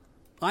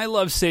 I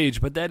love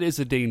sage, but that is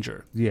a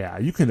danger. Yeah,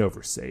 you can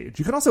over sage.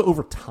 You can also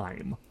over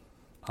thyme.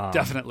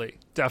 Definitely.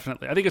 I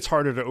think it's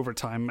harder to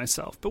overtime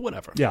myself, but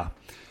whatever. Yeah.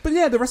 But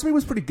yeah, the recipe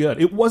was pretty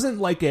good. It wasn't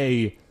like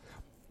we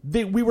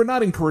were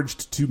not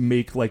encouraged to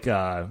make like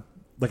a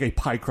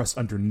pie crust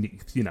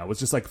underneath, you know. It was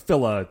just like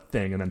fill a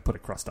thing and then put a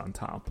crust on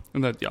top.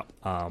 And that, yeah.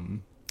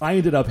 I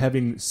ended up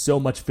having so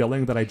much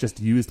filling that I just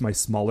used my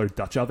smaller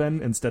Dutch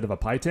oven instead of a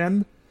pie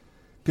tin,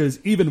 because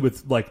even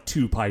with like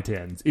 2 pie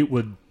tins, it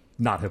would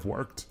not have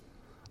worked.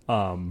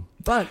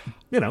 But,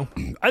 you know.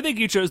 I think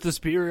you chose the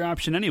superior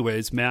option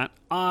anyways, Matt.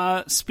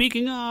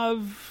 Speaking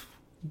of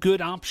good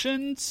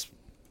options,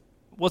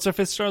 what's our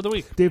 5th star of the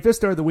week? Dave, 5th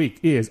star of the week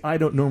is, I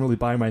don't normally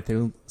buy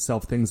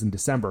myself things in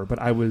December, but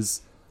I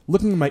was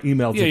looking at my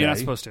email today. Yeah, you're not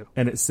supposed to.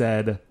 And it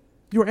said,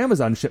 your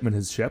Amazon shipment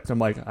has shipped. I'm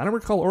like, I don't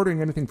recall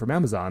ordering anything from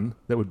Amazon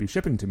that would be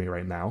shipping to me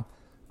right now,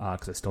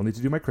 because I still need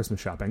to do my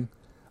Christmas shopping.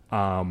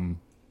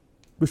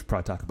 We should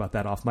probably talk about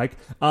that off mic.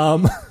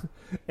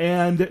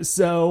 And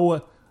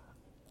so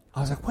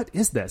I was like, what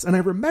is this? And I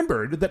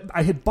remembered that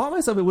I had bought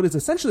myself what is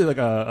essentially like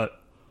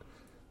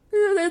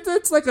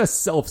it's like a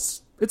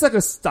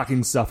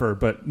stocking stuffer,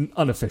 but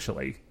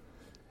unofficially.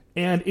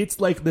 And it's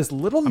like this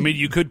little... I mean,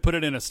 you could put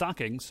it in a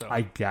stocking, so...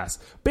 I guess.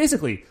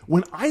 Basically,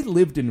 when I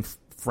lived in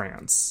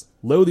France,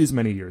 these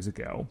many years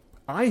ago,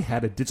 I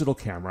had a digital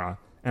camera,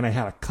 and I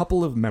had a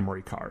couple of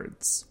memory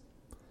cards.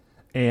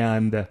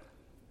 And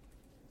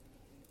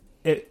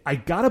I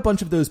got a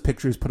bunch of those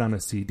pictures put on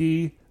a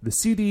CD. The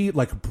CD,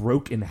 like,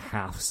 broke in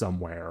half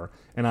somewhere,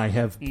 and I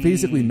have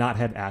basically not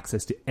had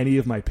access to any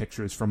of my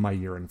pictures from my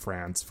year in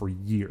France for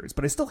years.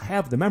 But I still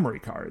have the memory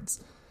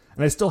cards,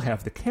 and I still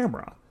have the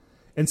camera.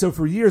 And so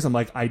for years, I'm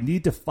like, I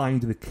need to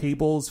find the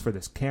cables for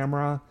this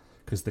camera,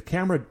 because the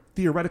camera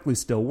theoretically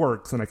still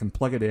works, and I can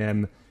plug it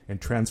in and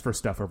transfer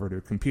stuff over to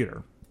a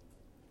computer.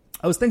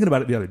 I was thinking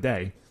about it the other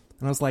day,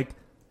 and I was like,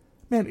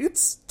 man,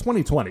 it's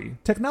 2020.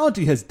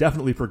 Technology has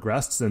definitely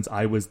progressed since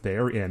I was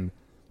there in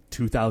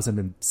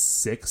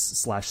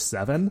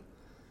 2006/7.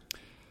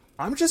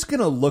 I'm just going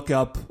to look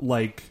up,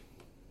 like,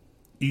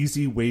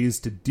 easy ways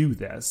to do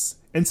this.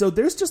 And so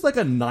there's just, like,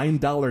 a $9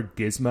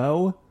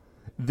 gizmo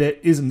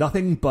that is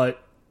nothing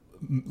but,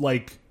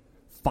 like,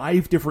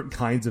 5 different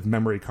kinds of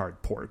memory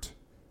card port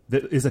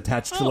that is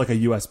attached to, like, a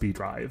USB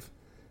drive.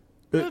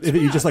 That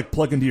you just, like,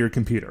 plug into your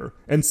computer.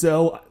 And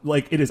so,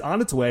 like, it is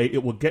on its way.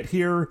 It will get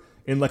here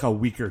in, like, a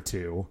week or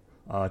two,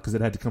 because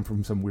it had to come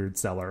from some weird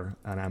seller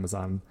on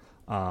Amazon.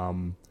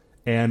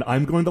 And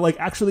I'm going to, like,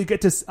 actually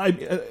get to...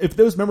 if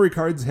those memory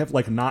cards have,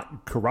 like,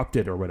 not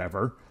corrupted or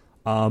whatever,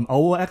 I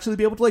will actually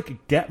be able to,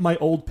 like, get my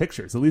old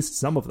pictures, at least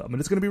some of them. And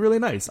it's going to be really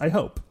nice, I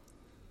hope.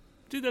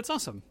 Dude, that's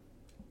awesome.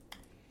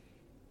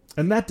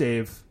 And that,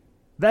 Dave,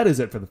 that is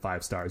it for the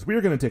 5 stars. We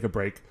are going to take a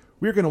break.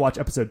 We are going to watch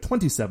episode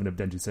 27 of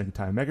Denji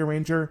Sentai Mega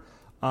Ranger.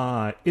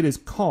 It is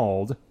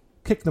called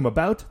Kick Them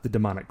About, The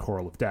Demonic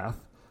Choral of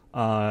Death.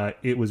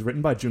 It was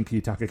written by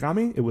Junki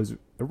Takegami. It was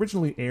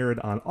originally aired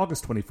on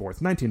August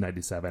 24th,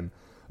 1997.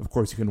 Of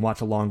course, you can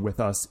watch along with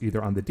us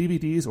either on the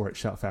DVDs or at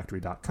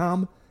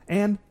shoutfactory.com.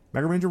 And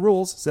Mega Ranger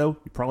rules, so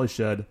you probably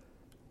should.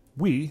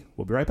 We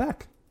will be right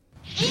back.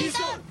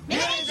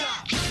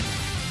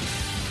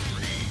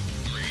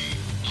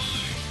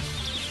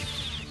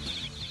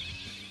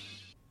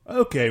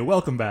 Okay,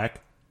 welcome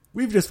back.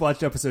 We've just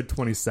watched episode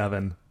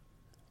 27.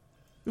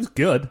 It was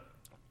good.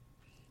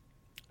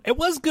 It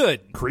was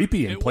good.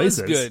 Creepy in places.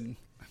 It was good.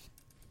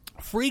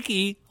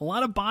 Freaky. A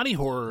lot of body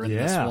horror in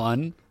this Yeah.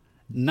 one.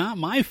 Not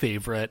my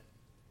favorite.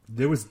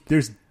 There's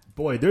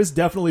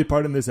definitely a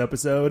part in this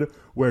episode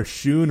where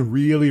Shun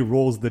really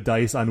rolls the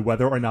dice on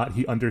whether or not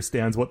he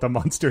understands what the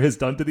monster has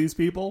done to these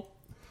people.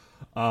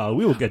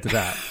 We will get to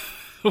that.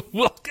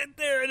 We'll get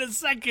there in a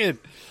second.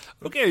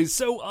 Okay,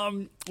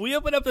 so we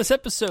open up this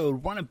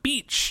episode. We're on a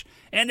beach,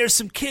 and there's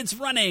some kids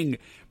running.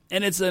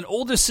 And it's an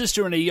older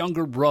sister and a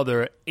younger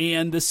brother.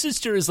 And the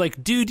sister is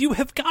like, dude, you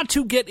have got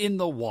to get in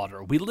the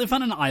water. We live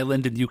on an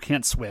island, and you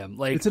can't swim.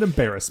 Like, It's an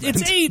embarrassment.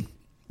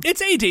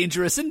 It's A,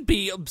 dangerous, and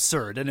B,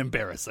 absurd and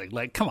embarrassing.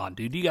 Like, come on,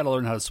 dude, you got to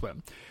learn how to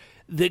swim.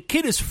 The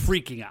kid is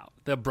freaking out,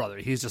 the brother.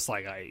 He's just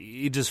like,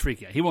 he's just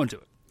freaking out. He won't do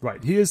it.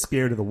 Right. He is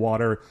scared of the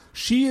water.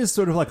 She is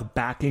sort of like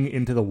backing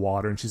into the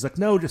water, and she's like,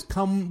 no, just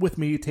come with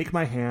me. Take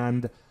my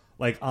hand.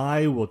 Like,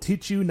 I will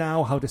teach you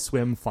now how to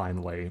swim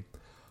finally.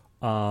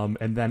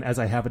 And then, as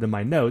I have it in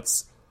my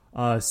notes,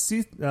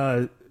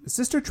 sister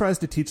tries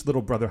to teach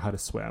little brother how to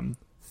swim,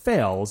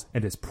 fails,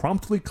 and is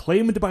promptly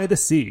claimed by the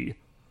sea.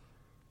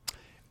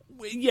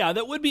 Yeah,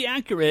 that would be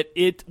accurate.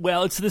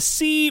 It's the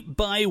sea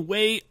by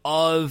way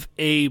of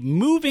a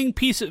moving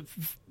piece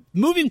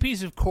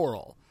of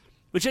coral,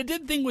 which I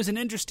did think was an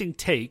interesting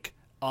take.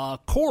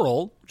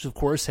 Coral, which of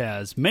course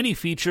has many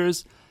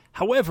features,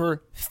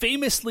 however,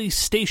 famously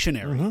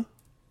stationary. Mm-hmm.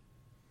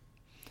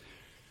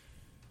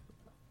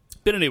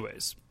 But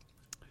anyways,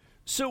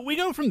 so we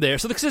go from there.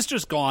 So the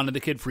sister's gone, and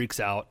the kid freaks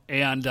out,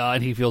 and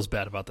he feels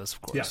bad about this,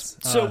 of course. Yes.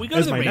 So we go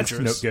to the Rangers. As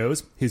my next note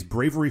goes, his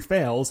bravery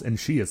fails, and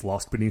she is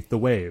lost beneath the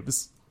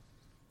waves.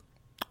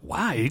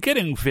 Wow, you're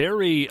getting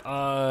very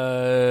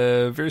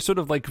sort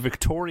of like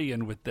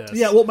Victorian with this.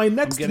 Yeah, well, my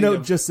next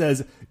note just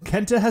says,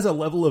 Kenta has a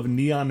level of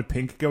neon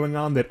pink going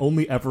on that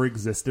only ever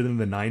existed in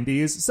the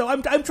 90s, so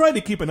I'm trying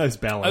to keep a nice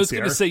balance here. I was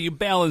going to say, you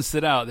balanced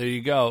it out. There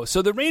you go.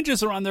 So the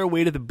Rangers are on their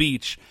way to the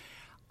beach.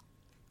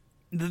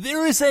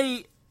 There is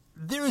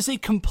a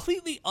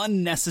completely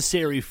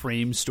unnecessary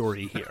frame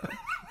story here,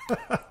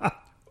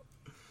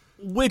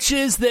 which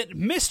is that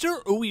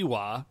Mr.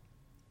 Uiwa,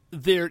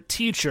 their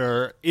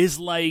teacher, is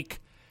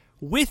like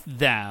with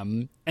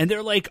them, and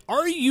they're like,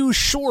 are you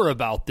sure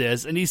about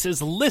this? And he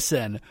says,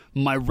 listen,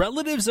 my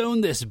relatives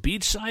own this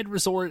beachside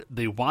resort.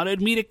 They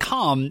wanted me to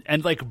come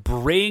and like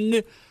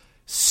bring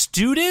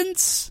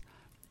students.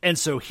 And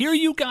so here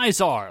you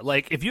guys are.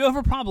 Like, if you have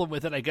a problem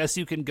with it, I guess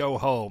you can go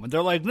home. And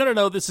they're like,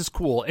 no, this is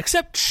cool.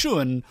 Except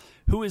Shun,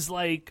 who is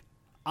like,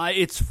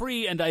 it's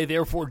free and I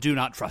therefore do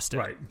not trust it.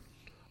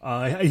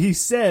 Right. He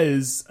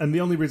says, and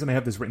the only reason I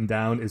have this written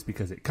down is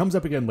because it comes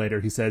up again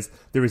later. He says,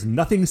 there is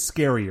nothing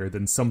scarier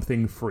than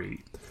something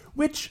free.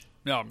 Which,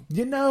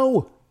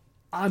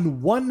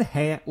 on one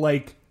hand,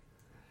 like,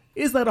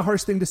 is that a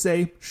harsh thing to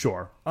say?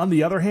 Sure. On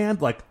the other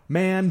hand, like,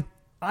 man,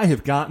 I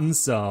have gotten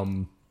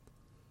some...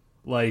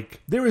 Like,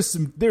 there is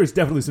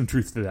definitely some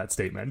truth to that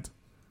statement.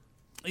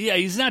 Yeah,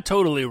 he's not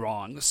totally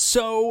wrong.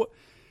 So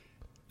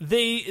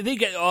they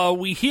get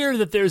we hear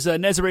that there's a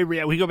Nezare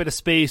we go into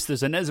space,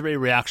 there's a Nezare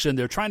reaction,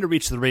 they're trying to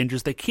reach the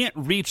Rangers, they can't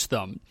reach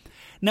them.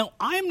 Now,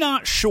 I'm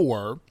not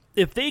sure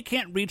if they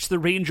can't reach the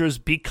Rangers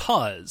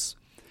because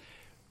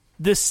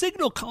the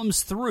signal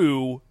comes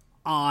through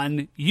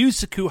on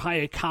Yusaku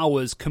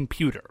Hayakawa's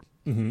computer.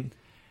 Mm-hmm.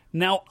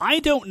 Now,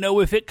 I don't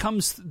know if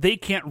they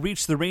can't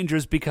reach the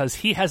Rangers because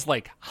he has,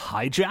 like,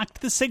 hijacked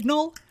the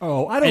signal.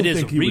 Oh, I don't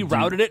think he would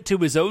rerouted it to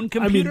his own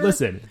computer. I mean,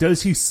 listen,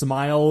 does he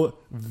smile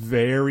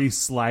very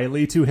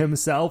slyly to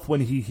himself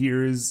when he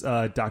hears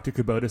Dr.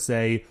 Kubota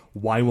say,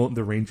 why won't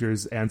the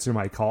Rangers answer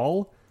my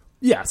call?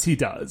 Yes, he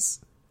does.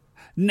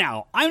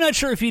 Now, I'm not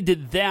sure if he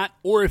did that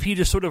or if he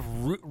just sort of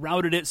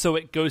routed it so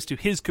it goes to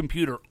his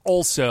computer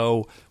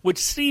also, which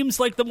seems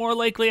like the more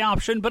likely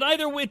option. But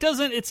either way,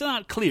 it's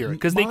not clear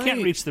because they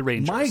can't reach the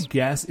Rangers. My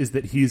guess is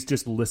that he's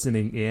just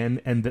listening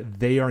in and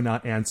that they are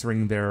not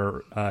answering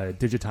their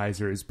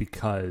digitizers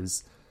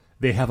because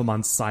they have him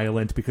on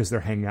silent because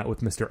they're hanging out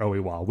with Mr.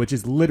 Oiwa, which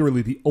is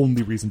literally the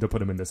only reason to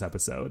put him in this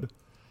episode.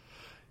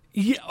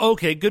 Yeah,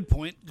 okay, good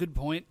point.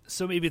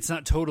 So maybe it's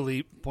not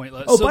totally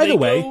pointless. Oh, so by the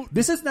way,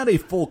 this is not a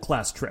full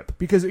class trip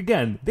because,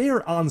 again, they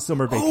are on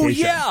summer vacation. Oh,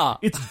 yeah!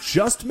 It's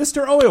just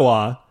Mr.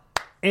 Oiwa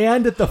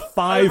and the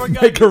 5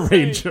 Mega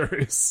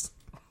Rangers.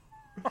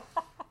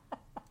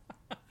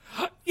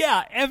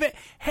 Yeah,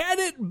 had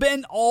it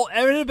been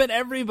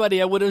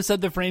everybody, I would have said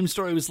the frame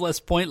story was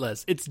less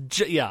pointless. It's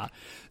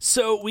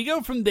So we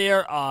go from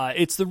there.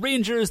 It's the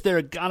Rangers.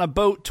 They're on a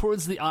boat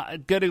towards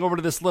getting over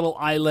to this little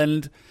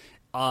island.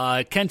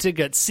 Kenta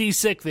gets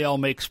seasick. They all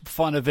make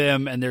fun of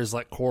him, and there's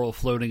like coral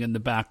floating in the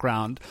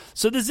background.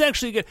 So this is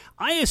actually good.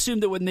 I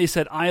assumed that when they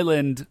said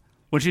island,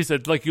 when she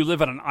said like you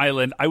live on an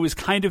island, I was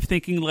kind of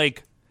thinking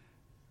like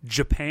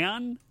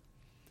Japan,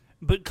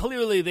 but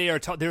clearly they are.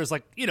 There's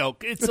like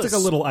it's like a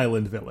little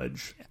island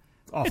village.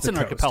 It's an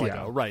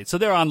archipelago, right? So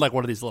they're on like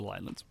one of these little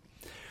islands.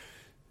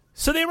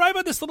 So they arrive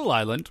at this little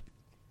island.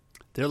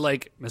 They're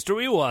like,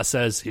 Mr. Iwa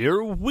says,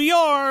 "Here we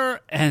are,"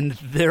 and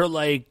they're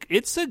like,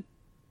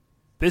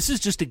 This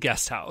is just a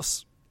guest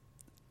house.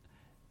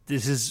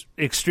 This is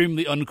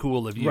extremely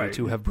uncool of you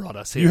to have brought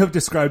us here. You have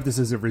described this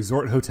as a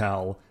resort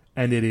hotel,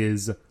 and it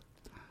is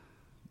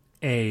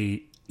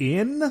a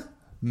inn,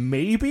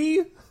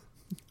 maybe?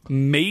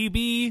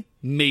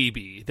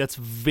 Maybe. That's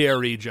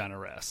very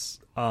generous.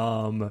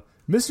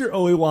 Mr.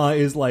 Oiwa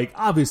is like,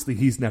 obviously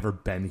he's never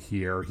been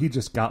here. He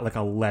just got like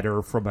a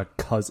letter from a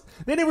cousin.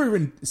 They never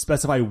even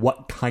specify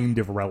what kind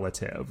of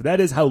relative. That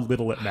is how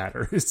little it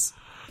matters.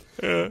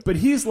 But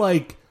he's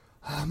like,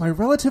 my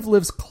relative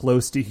lives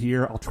close to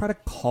here. I'll try to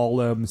call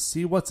him,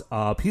 see what's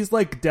up. He's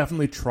like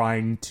definitely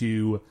trying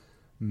to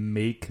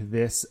make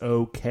this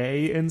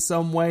okay in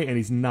some way, and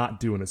he's not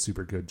doing a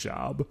super good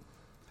job.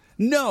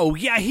 No,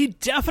 yeah, he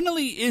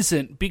definitely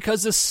isn't,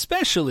 because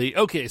especially,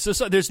 okay, so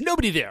there's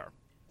nobody there.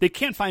 They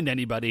can't find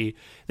anybody.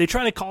 They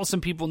try to call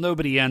some people,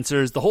 nobody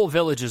answers. The whole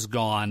village is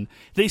gone.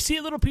 They see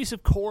a little piece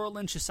of coral,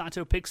 and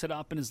Chisato picks it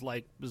up and is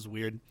like, this is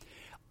weird.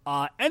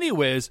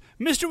 Anyways,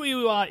 Mr.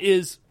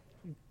 Uiwa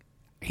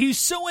he's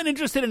so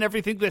uninterested in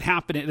everything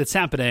that's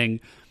happening.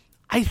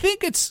 I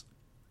think it's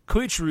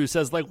Koichiro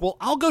says, like, well,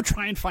 I'll go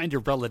try and find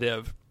your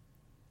relative.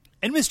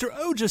 And Mr.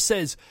 O just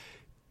says,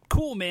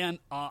 cool, man,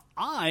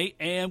 I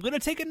am going to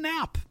take a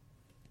nap.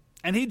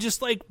 And he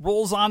just, like,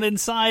 rolls on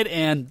inside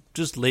and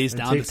just lays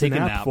down to take a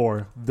nap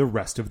for the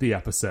rest of the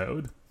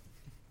episode.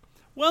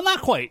 Well,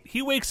 not quite.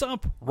 He wakes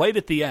up right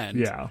at the end.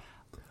 Yeah.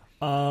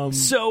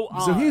 So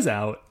he's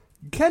out.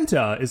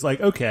 Kenta is like,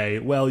 okay,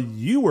 well,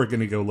 you were going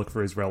to go look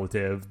for his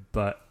relative,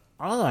 but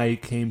I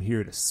came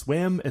here to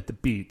swim at the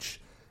beach,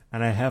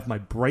 and I have my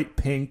bright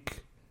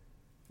pink,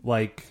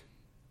 like,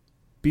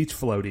 beach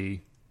floaty.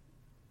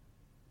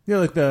 You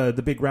know, like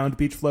the big round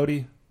beach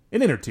floaty?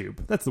 An inner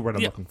tube. That's the word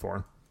I'm looking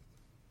for.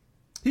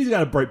 He's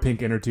got a bright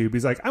pink inner tube.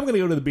 He's like, I'm going to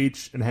go to the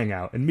beach and hang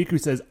out. And Miku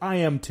says, I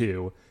am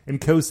too.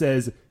 And Ko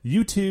says,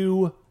 you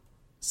two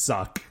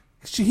suck.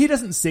 He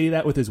doesn't say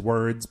that with his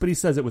words, but he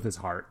says it with his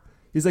heart.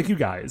 He's like, you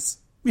guys,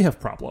 we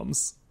have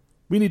problems.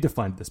 We need to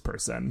find this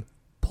person.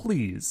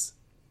 Please,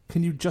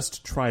 can you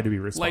just try to be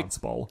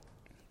responsible?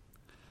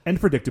 And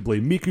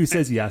predictably, Miku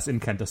says yes,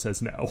 and Kenta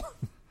says no.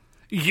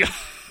 Yeah.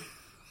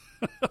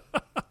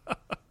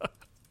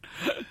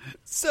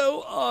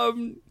 So,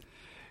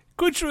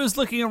 Koichiro is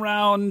looking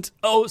around.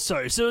 Oh,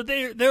 sorry. So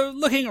they're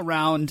looking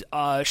around.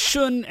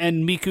 Shun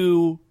and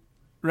Miku,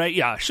 right?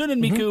 Yeah, Shun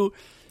and Miku.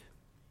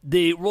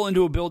 They roll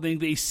into a building.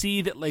 They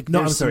see that like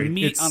there's some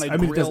meat on a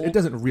grill. It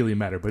doesn't really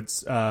matter, but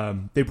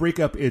they break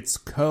up. It's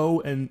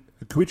Koichiro and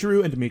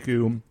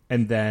Miku,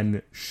 and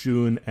then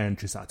Shun and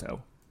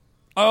Chisato.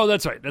 Oh,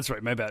 that's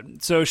right. My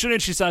bad. So Shun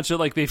and Chisato,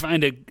 like, they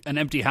find an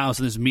empty house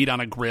and there's meat on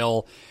a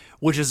grill,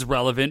 which is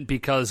relevant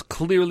because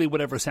clearly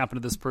whatever's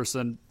happened to this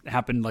person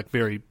happened like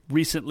very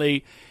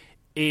recently,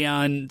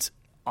 and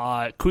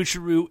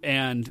Koichiro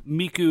and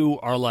Miku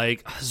are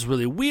like, this is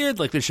really weird.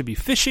 Like, there should be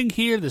fishing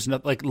here. There's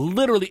not, like,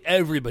 literally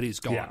everybody's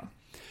gone. Yeah.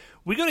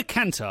 We go to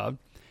Kenta.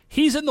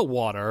 He's in the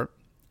water.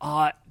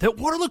 That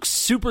water looks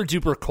super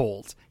duper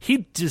cold.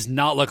 He does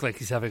not look like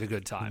he's having a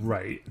good time.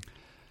 Right.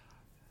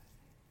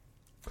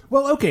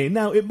 Well, okay,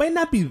 now it might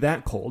not be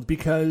that cold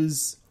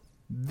because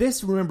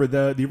remember,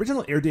 the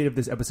original air date of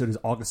this episode is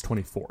August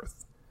 24th.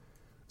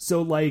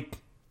 So, like,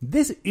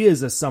 this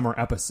is a summer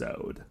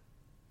episode.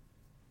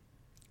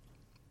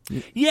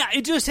 Yeah,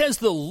 it just has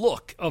the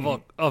look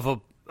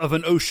of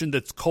an ocean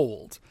that's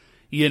cold.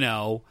 You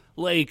know,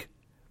 like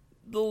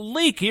the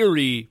Lake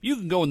Erie, you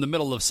can go in the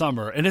middle of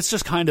summer and it's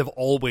just kind of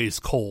always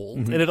cold,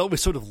 and it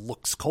always sort of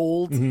looks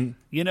cold.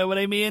 You know what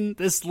I mean?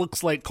 This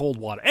looks like cold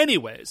water.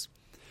 Anyways,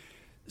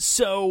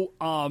 so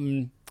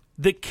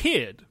the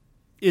kid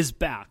is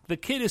back. The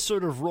kid is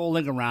sort of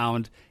rolling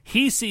around.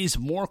 He sees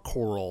more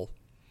coral,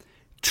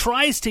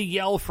 tries to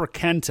yell for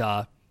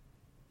Kenta.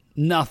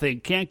 Nothing.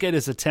 Can't get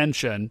his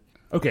attention.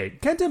 Okay,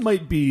 Kenta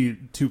might be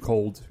too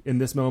cold in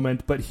this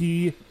moment, but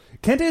Kenta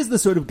is the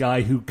sort of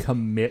guy who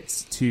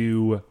commits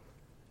to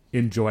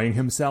enjoying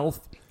himself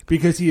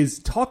because he is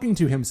talking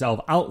to himself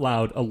out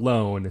loud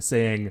alone,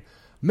 saying,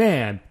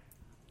 man,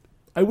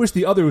 I wish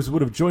the others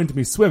would have joined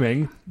me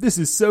swimming. This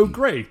is so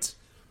great.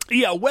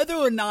 Yeah, whether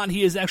or not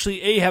he is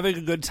actually A, having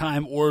a good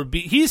time, or B,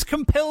 he's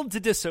compelled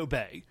to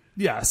disobey.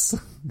 Yes,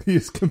 he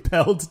is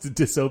compelled to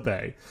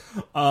disobey.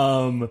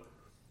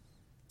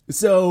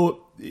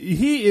 So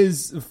he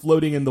is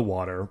floating in the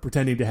water,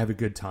 pretending to have a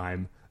good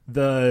time.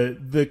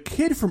 The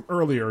kid from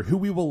earlier, who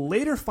we will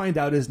later find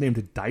out is named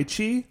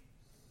Daichi,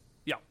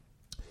 yeah,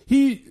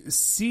 he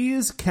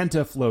sees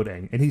Kenta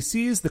floating, and he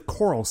sees the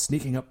coral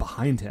sneaking up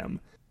behind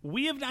him.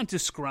 We have not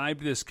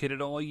described this kid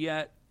at all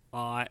yet,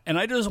 and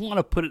I just want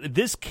to put it,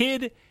 this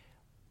kid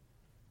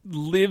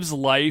lives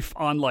life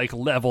on, like,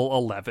 level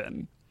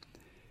 11.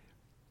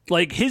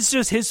 Like,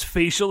 his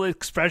facial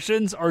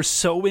expressions are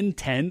so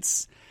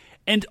intense.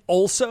 And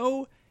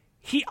also,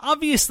 he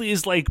obviously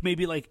is like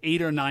maybe like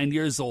 8 or 9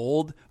 years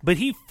old, but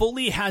he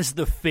fully has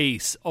the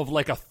face of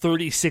like a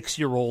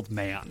 36-year-old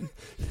man.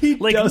 He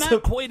like does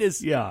not quite as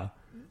very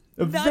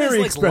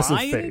like expressive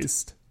lined.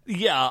 faced.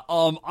 Yeah,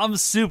 I'm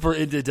super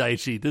into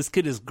Daichi. This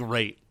kid is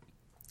great.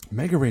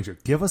 Mega Ranger,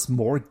 give us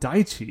more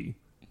Daichi.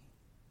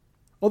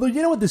 Although,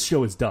 you know what this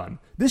show has done?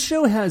 This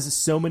show has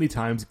so many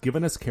times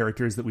given us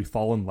characters that we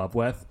fall in love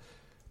with,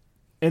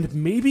 and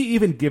maybe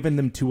even given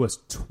them to us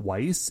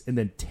twice and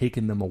then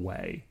taken them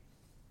away.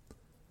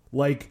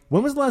 Like,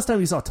 when was the last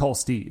time you saw Tall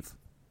Steve?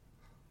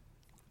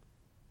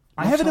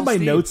 I have it in Tall my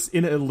Steve. notes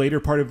in a later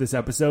part of this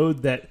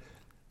episode that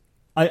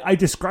I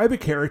describe a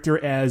character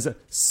as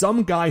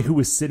some guy who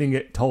was sitting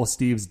at Tall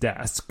Steve's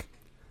desk.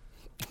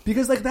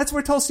 Because, like, that's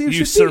where Tall Steve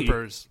should be.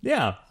 Usurpers.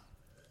 Yeah.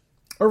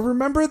 Or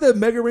remember the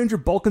Mega Ranger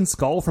Bulk and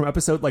Skull from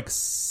episode, like,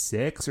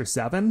 6 or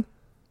 7?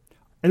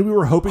 And we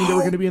were hoping they were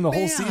going to be in the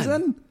whole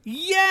season?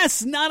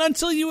 Yes, not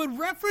until you would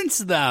reference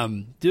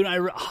them. Dude,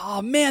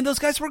 oh man, those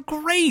guys were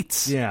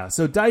great. Yeah,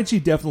 so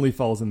Daichi definitely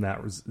falls in that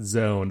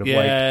zone of,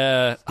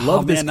 Yeah. like,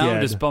 love oh, this man, now I'm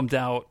kid. just bummed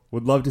out.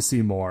 Would love to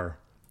see more.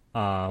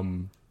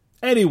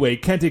 Anyway,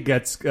 Kenta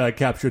gets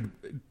captured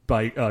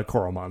by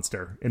Coral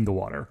Monster in the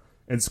water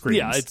and screams.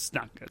 Yeah, it's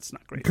not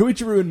great.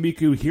 Koichiro and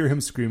Miku hear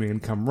him screaming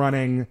and come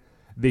running.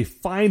 They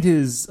find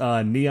his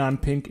neon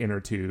pink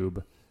inner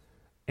tube,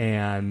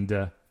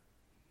 and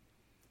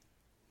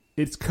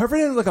it's covered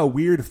in like a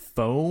weird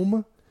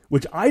foam,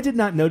 which I did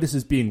not notice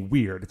as being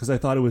weird because I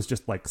thought it was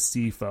just like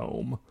sea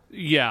foam.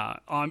 Yeah,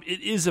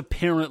 it is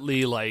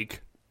apparently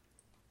like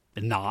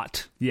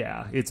not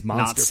It's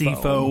monster not sea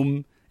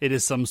foam. It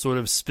is some sort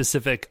of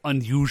specific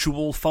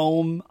unusual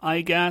foam,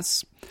 I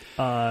guess.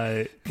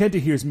 Kenta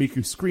hears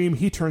Miku scream.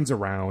 He turns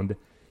around.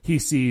 He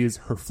sees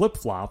her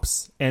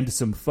flip-flops and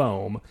some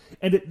foam.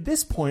 And at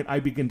this point, I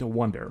begin to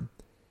wonder,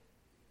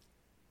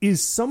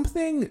 is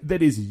something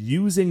that is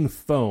using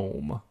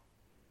foam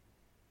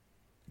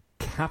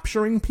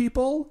capturing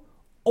people?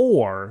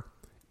 Or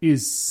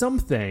is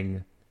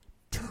something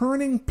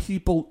turning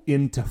people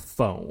into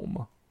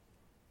foam?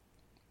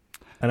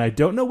 And I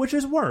don't know which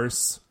is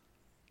worse,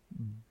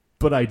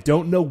 but I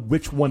don't know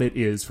which one it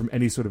is from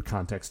any sort of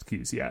context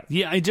cues yet.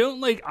 Yeah, I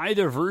don't like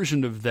either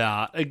version of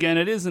that. Again,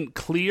 it isn't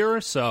clear,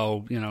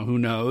 so, who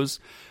knows.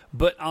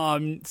 But,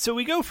 so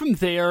we go from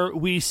there.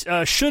 We,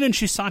 Shun and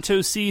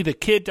Shisato see the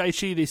kid,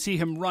 Daichi. They see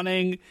him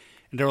running,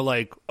 and they're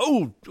like,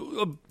 oh,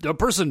 a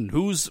person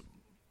who's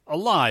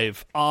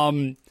alive.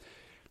 They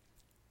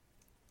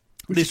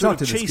should sort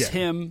talk of to this chase kid.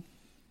 him.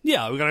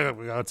 Yeah, we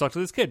gotta talk to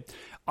this kid.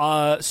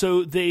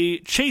 So they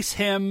chase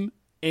him,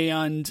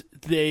 and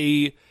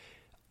they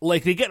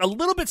get a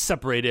little bit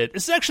separated.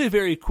 This is actually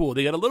very cool.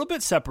 They get a little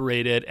bit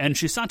separated, and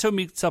Shisato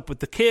meets up with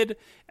the kid,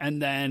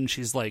 and then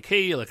she's like,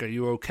 hey, like, are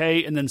you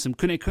okay? And then some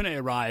Kune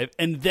arrive,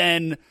 and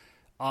then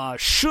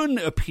Shun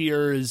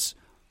appears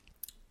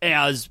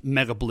as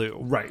Mega Blue.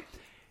 Right.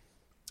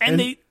 And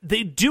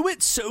they do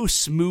it so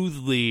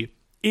smoothly.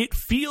 It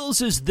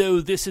feels as though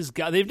this has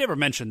got... They've never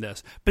mentioned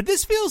this, but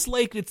this feels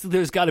like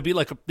there's got to be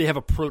like they have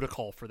a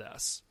protocol for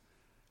this.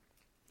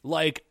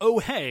 Like, oh,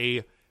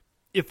 hey,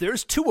 if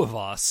there's two of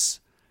us...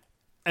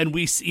 And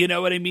we, you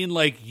know what I mean?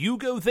 Like, you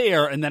go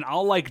there, and then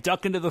I'll, like,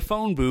 duck into the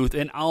phone booth,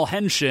 and I'll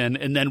henshin,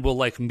 and then we'll,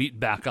 like, meet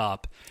back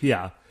up.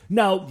 Yeah.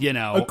 Now,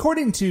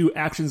 according to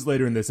actions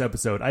later in this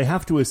episode, I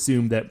have to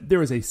assume that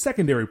there is a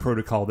secondary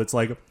protocol that's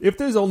like, if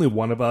there's only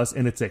one of us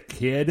and it's a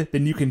kid,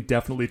 then you can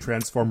definitely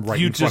transform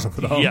in front of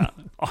them. Yeah,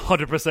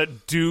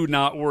 100%. Do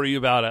not worry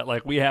about it.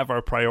 Like, we have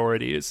our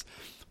priorities,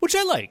 which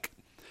I like.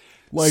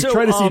 Like,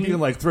 try to see if you can,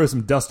 like, throw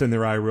some dust in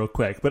their eye real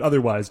quick, but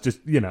otherwise, just,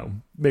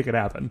 make it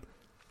happen.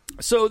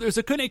 So there's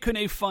a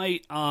Kune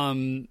fight.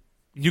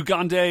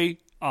 Ugande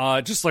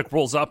just like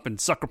rolls up and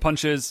sucker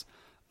punches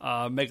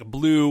Mega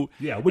Blue.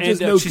 Yeah, which and, is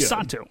no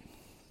Shisato. good.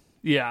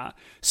 Yeah.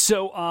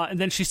 So and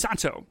then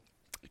Shisato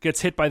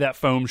gets hit by that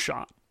foam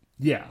shot.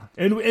 Yeah,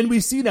 and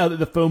we see now that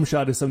the foam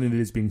shot is something that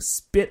is being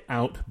spit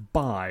out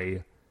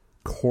by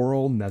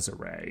Coral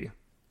Nezare.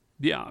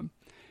 Yeah.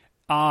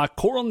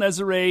 Coral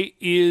Nezare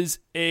is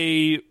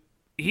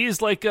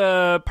He's like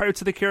a Pirates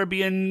of the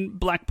Caribbean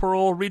Black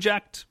Pearl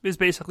reject, is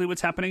basically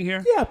what's happening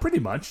here. Yeah, pretty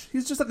much.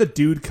 He's just like a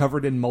dude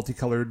covered in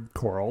multicolored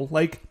coral.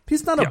 Like,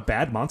 he's not a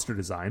bad monster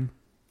design.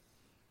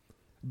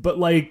 But,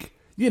 like,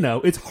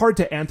 it's hard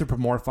to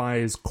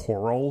anthropomorphize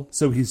coral,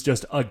 so he's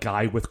just a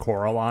guy with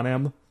coral on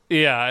him.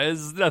 Yeah,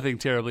 there's nothing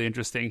terribly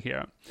interesting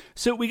here.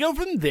 So we go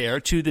from there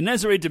to the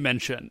Nezare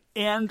dimension,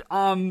 and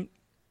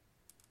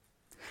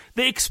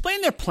they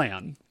explain their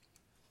plan.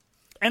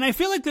 And I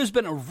feel like there's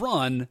been a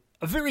run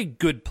of very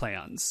good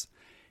plans.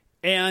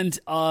 And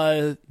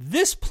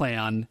this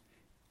plan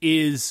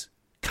is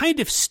kind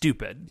of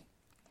stupid.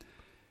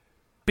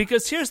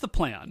 Because here's the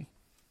plan.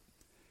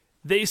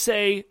 They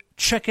say,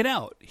 check it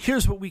out.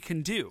 Here's what we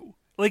can do.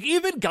 Like,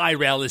 even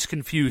Guirail is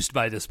confused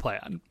by this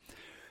plan.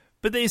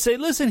 But they say,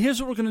 listen,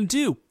 here's what we're going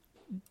to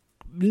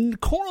do.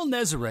 Coral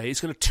Nezare is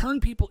going to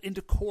turn people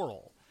into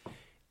coral.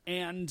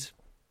 And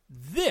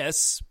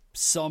this,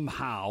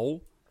 somehow,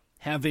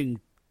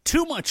 having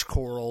too much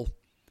coral...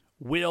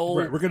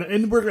 Right, we're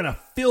gonna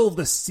fill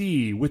the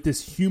sea with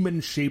this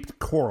human-shaped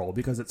coral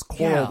because it's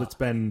coral that's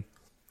been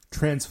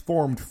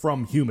transformed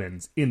from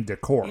humans into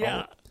coral.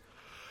 Yeah,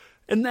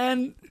 and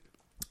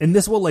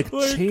this will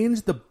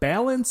change the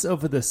balance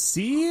of the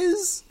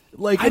seas.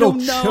 Like, it'll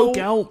choke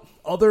out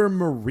other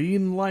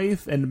marine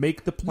life and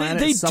make the planet.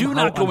 They somehow do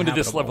not go into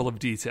this uninhabitable. level of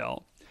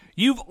detail.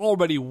 You've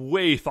already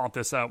way thought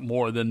this out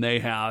more than they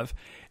have.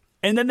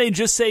 And then they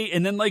just say,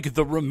 and then, like,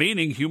 the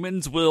remaining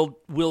humans will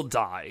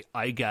die,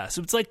 I guess.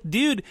 It's like,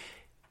 dude,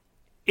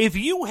 if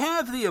you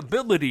have the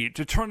ability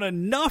to turn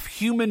enough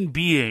human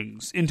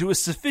beings into a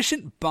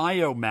sufficient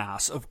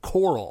biomass of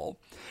coral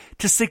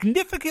to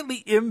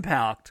significantly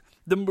impact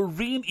the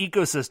marine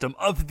ecosystem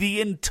of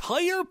the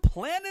entire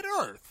planet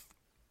Earth,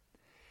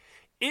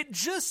 it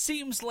just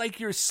seems like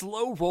you're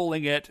slow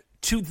rolling it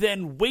to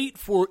then wait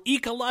for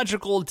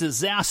ecological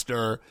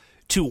disaster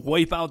to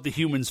wipe out the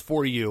humans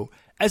for you,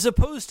 as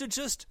opposed to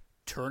just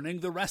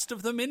turning the rest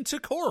of them into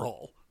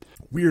coral.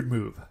 Weird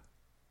move.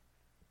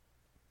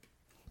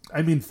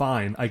 I mean,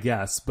 fine, I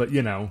guess, but,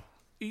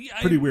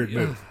 pretty weird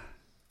move.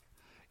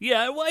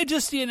 Yeah, well, I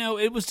just,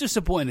 it was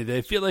disappointed.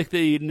 I feel like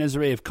the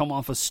Nezare have come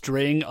off a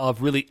string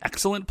of really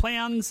excellent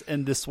plans,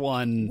 and this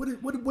one...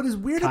 What is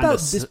weird about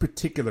this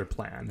particular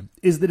plan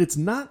is that it's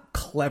not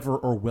clever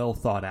or well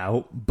thought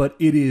out, but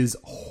it is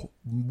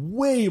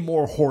way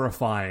more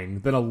horrifying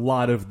than a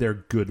lot of their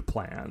good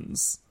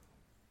plans.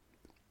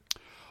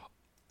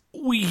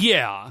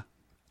 Yeah.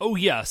 Oh,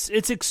 yes.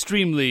 It's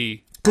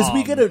extremely... Because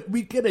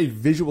we get a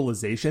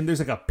visualization. There's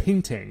like a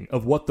painting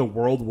of what the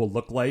world will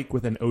look like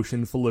with an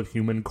ocean full of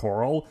human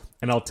coral,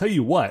 and I'll tell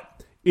you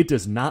what, it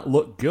does not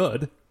look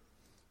good.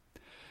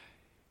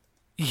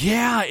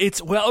 Yeah,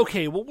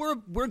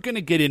 we're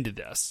gonna get into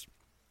this.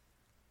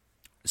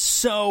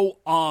 So,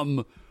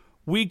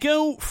 we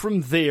go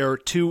from there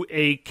to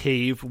a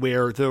cave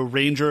where the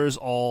Rangers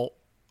all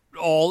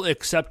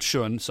except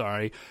Shun,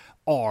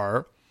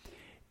 are,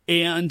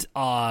 and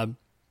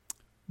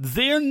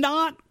they're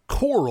not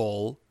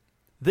coral,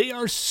 they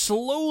are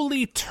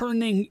slowly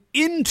turning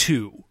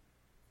into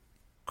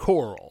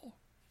coral.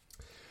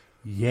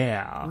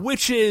 Yeah.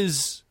 Which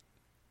is...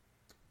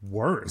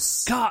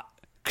 worse. God,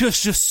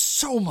 because just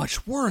so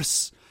much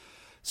worse.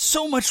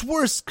 So much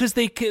worse, because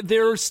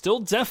they're still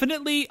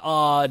definitely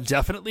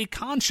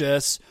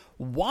conscious,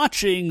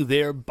 watching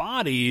their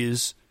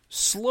bodies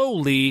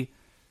slowly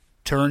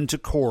turn to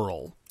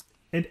coral.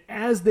 And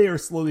as they are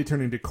slowly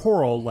turning to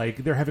coral,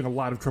 they're having a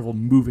lot of trouble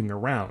moving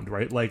around,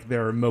 right?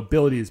 Their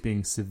mobility is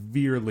being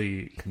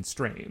severely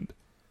constrained.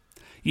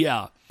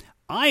 Yeah.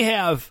 I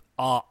have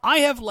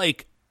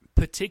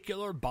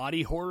particular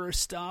body horror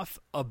stuff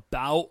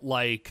about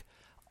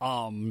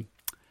hard,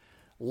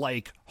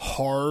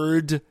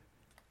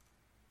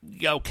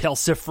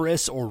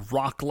 calciferous or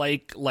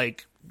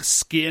rock-like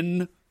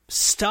skin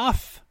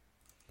stuff.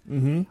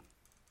 Mm-hmm.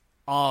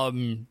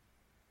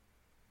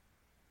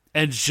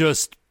 And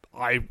just...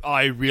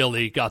 I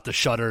really got the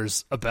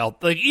shudders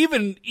about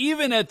even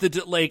at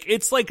the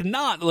it's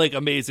not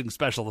amazing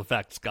special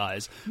effects,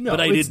 guys. No,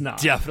 but I did not.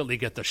 Definitely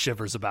get the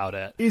shivers about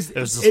it.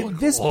 At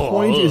this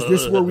point, is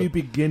this where we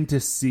begin to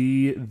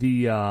see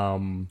the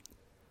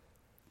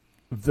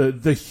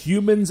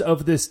humans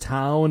of this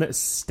town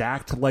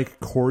stacked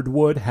like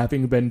cordwood,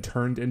 having been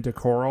turned into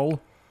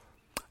coral?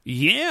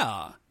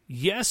 Yeah.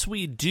 Yes,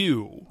 we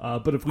do.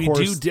 But of we course,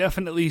 we do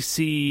definitely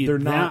see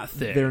that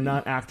thing. They're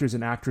not actors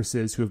and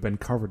actresses who have been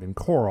covered in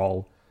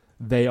coral.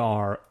 They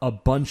are a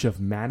bunch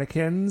of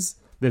mannequins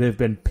that have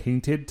been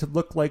painted to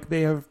look like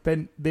they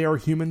are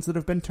humans that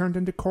have been turned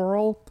into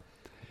coral.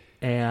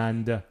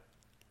 And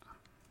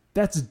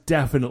that's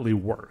definitely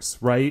worse,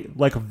 right?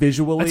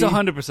 Visually. It's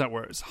 100%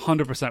 worse.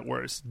 100%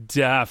 worse.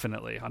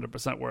 Definitely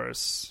 100%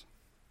 worse.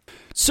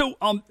 So,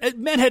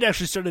 Matt had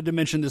actually started to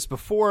mention this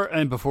before,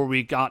 and before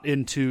we got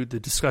into the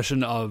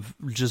discussion of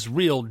just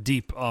real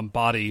deep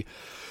body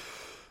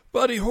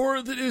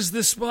horror that is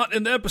this spot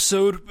in the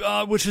episode,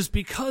 which is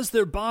because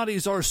their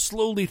bodies are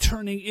slowly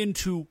turning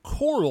into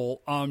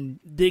coral,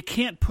 they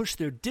can't push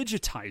their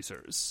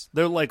digitizers.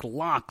 They're,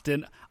 locked,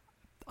 and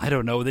I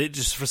don't know, they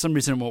just, for some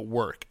reason, it won't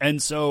work.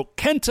 And so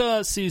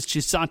Kenta sees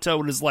Chisato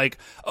and is like,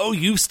 oh,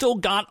 you've still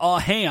got a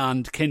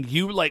hand. Can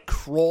you,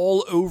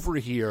 crawl over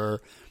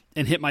here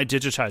and hit my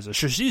digitizer?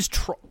 So she's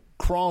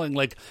crawling,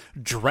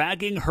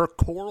 dragging her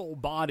coral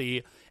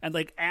body, and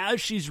as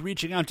she's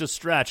reaching out to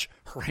stretch,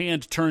 her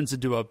hand turns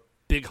into a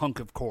big hunk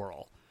of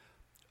coral.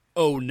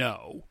 Oh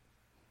no.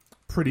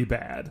 Pretty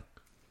bad.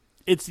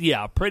 It's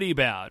pretty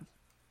bad.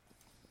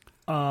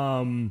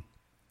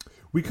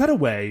 We cut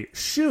away.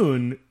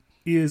 Shun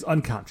is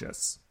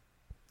unconscious.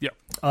 Yep.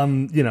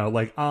 On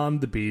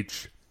the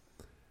beach.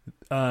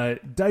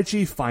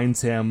 Daichi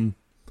finds him,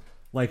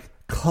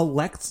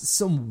 collects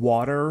some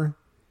water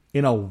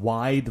in a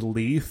wide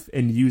leaf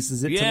and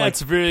uses it to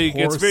it's very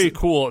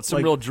cool. It's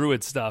some real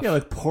druid stuff. Yeah,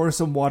 pour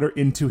some water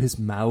into his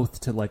mouth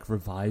to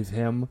revive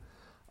him.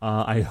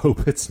 I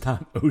hope it's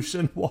not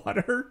ocean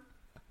water.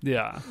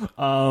 Yeah.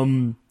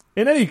 In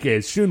any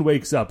case, Shun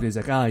wakes up and he's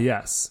like,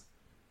 yes,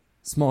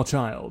 small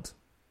child,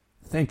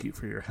 thank you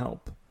for your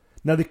help.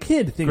 Now the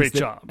kid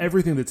thinks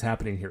everything that's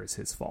happening here is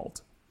his fault.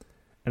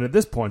 And at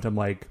this point I'm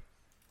like,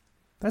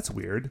 that's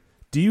weird.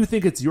 Do you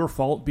think it's your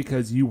fault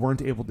because you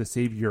weren't able to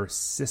save your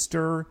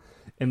sister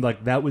and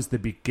that was the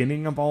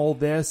beginning of all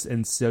this,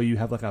 and so you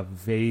have a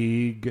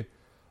vague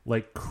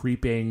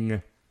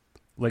creeping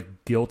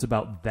guilt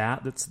about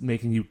that's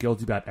making you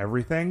guilty about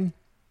everything?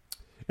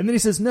 And then he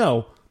says,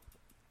 no,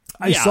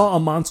 I saw a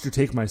monster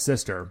take my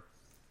sister,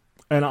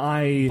 and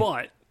I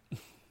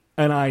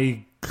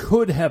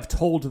could have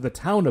told the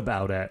town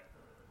about it,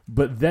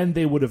 but then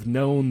they would have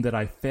known that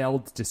I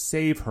failed to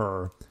save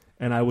her,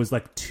 and I was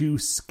like too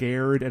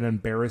scared and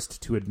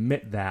embarrassed to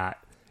admit that.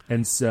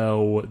 And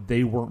so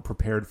they weren't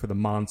prepared for the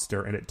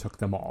monster, and it took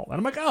them all. And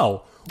I'm like,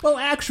 oh, well,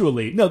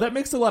 actually, no, that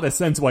makes a lot of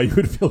sense why you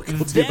would feel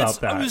guilty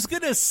about that. I was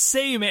going to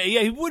say, man,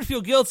 yeah, he would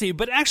feel guilty,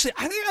 but actually,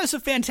 I think that's a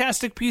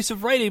fantastic piece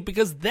of writing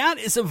because that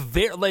is a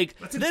very, very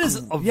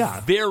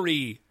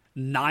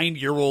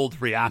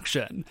 9-year-old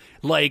reaction.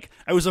 Like,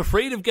 I was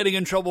afraid of getting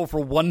in trouble for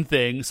one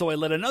thing, so I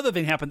let another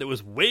thing happen that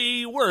was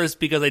way worse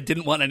because I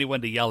didn't want anyone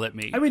to yell at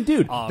me. I mean,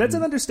 dude, that's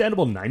an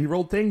understandable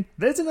 9-year-old thing.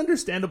 That's an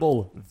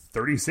understandable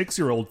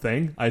 36-year-old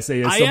thing, I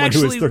say as someone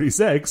who is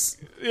 36.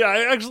 Yeah,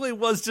 I actually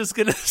was just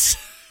going to say.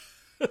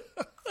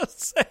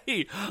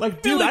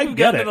 Like, dude, I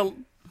get it. A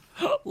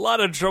lot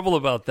of trouble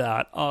about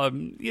that,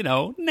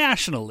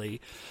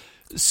 nationally.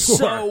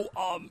 Sure.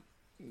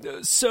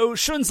 So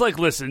Shun's like,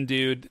 listen,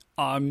 dude,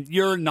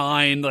 you're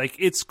 9, like,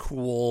 it's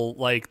cool,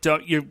 like,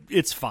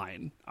 it's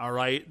fine, all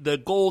right? The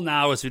goal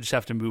now is we just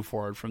have to move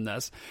forward from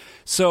this.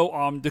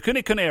 So, the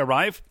Kune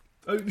arrive.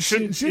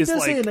 Shun does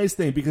say a nice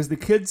thing, because the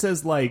kid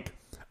says, like,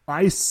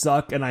 I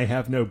suck and I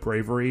have no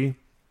bravery.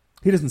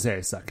 He doesn't say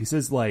I suck. He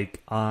says,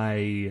 like,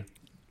 I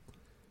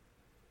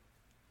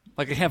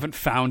haven't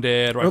found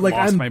it, or I've like,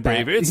 lost I'm my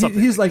bravery.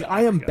 He's like,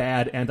 I am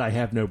bad and I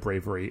have no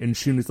bravery. And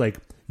Shun is like,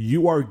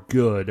 you are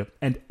good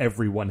and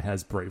everyone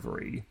has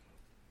bravery.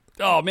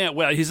 Oh, man.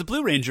 Well, he's a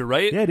Blue Ranger,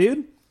 right? Yeah,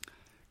 dude.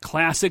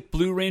 Classic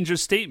Blue Ranger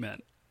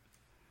statement.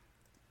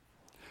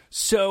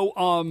 So,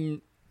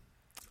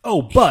 but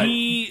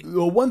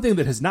one thing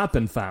that has not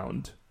been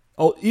found,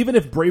 even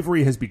if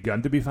bravery has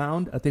begun to be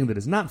found, a thing that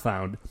is not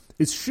found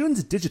is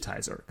Shun's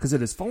digitizer, because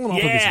it has fallen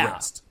off of his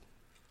wrist.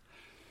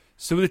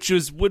 So which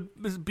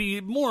would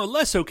be more or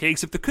less okay,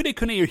 except the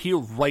Kune are here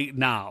right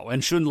now,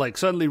 and Shun like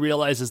suddenly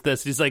realizes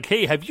this. He's like,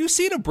 "Hey, have you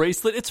seen a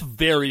bracelet? It's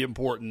very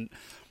important."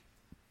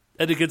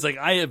 And the kid's like,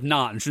 "I have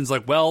not." And Shun's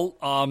like, "Well,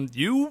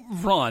 you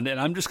run, and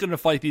I'm just going to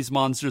fight these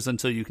monsters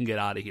until you can get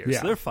out of here."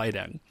 Yeah. So they're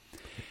fighting,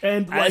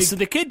 and so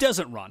the kid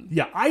doesn't run.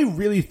 Yeah, I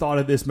really thought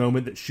at this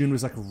moment that Shun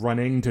was like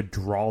running to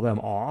draw them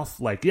off.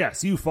 Like,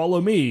 yes, you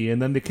follow me,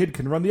 and then the kid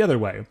can run the other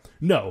way.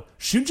 No,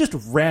 Shun just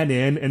ran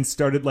in and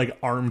started like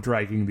arm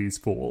dragging these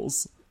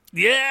fools.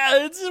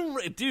 Yeah,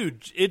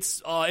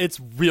 it's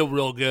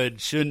real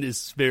good. Shun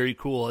is very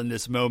cool in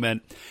this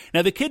moment.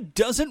 Now the kid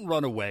doesn't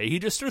run away. He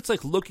just starts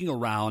like looking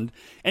around,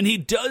 and he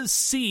does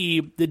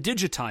see the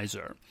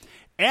digitizer.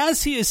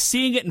 As he is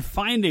seeing it and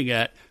finding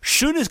it,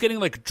 Shun is getting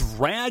like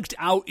dragged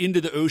out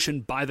into the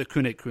ocean by the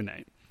Kune.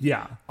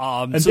 Yeah,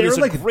 and so they're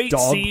like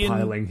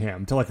dogpiling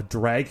him to like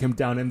drag him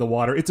down in the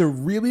water. It's a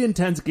really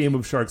intense game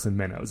of sharks and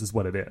minnows, is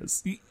what it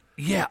is.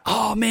 Yeah.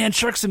 Oh man,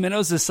 Sharks and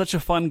Minnows is such a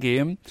fun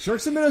game.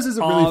 Sharks and Minnows is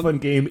a really fun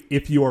game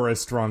if you are a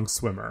strong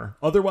swimmer.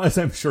 Otherwise,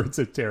 I'm sure it's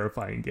a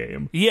terrifying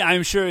game. Yeah,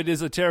 I'm sure it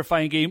is a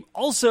terrifying game.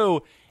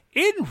 Also,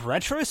 in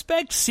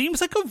retrospect,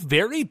 seems like a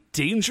very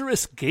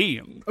dangerous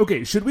game.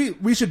 Okay,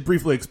 we should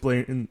briefly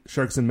explain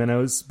Sharks and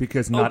Minnows,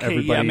 because not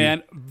everybody... Yeah,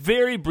 man.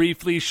 Very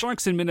briefly,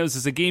 Sharks and Minnows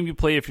is a game you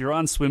play if you're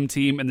on swim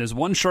team, and there's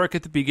one shark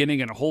at the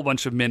beginning and a whole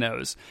bunch of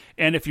minnows.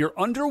 And if you're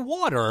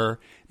underwater,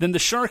 then the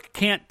shark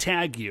can't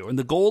tag you. And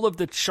the goal of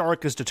the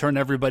shark is to turn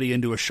everybody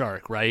into a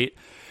shark, right?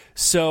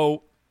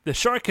 So the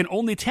shark can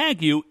only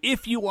tag you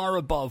if you are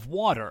above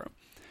water.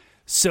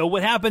 So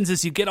what happens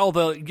is you get all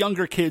the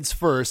younger kids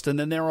first, and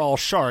then they're all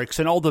sharks,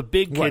 and all the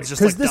big kids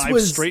just like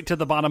dive straight to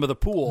the bottom of the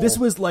pool. This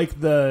was like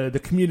the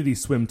community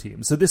swim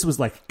team. So this was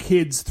like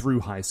kids through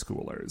high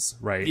schoolers,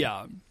 right?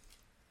 Yeah.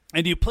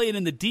 And you play it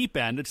in the deep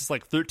end, it's just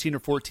like 13 or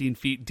 14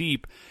 feet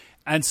deep.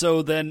 And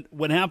so then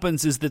what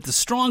happens is that the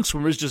strong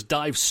swimmers just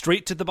dive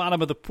straight to the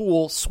bottom of the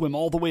pool, swim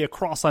all the way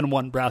across on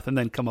one breath, and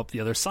then come up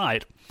the other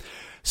side.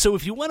 So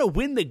if you want to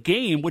win the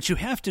game, what you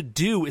have to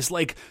do is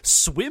like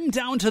swim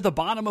down to the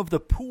bottom of the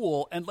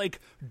pool and like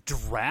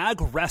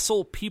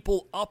wrestle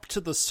people up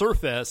to the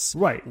surface,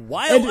 right,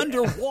 while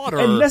underwater.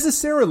 And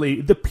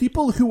necessarily the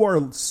people who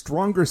are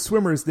stronger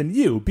swimmers than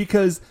you,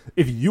 because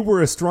if you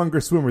were a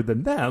stronger swimmer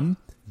than them,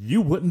 you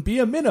wouldn't be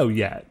a minnow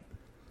yet.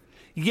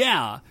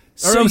 Yeah.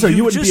 Or, I'm sorry,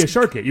 you wouldn't be a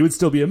shark yet. You would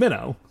still be a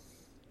minnow.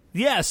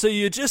 Yeah, so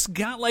you just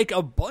got like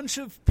a bunch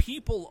of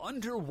people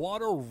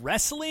underwater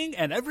wrestling,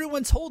 and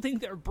everyone's holding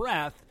their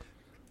breath.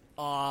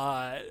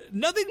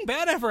 Nothing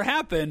bad ever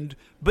happened,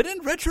 but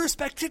in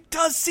retrospect, it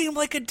does seem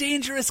like a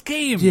dangerous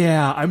game.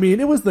 Yeah, I mean,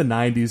 it was the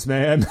 90s,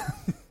 man.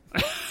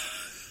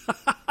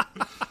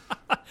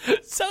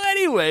 So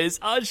anyways,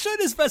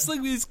 Shun is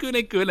wrestling these Kune.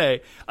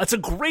 It's a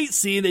great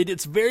scene.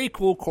 It's very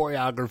cool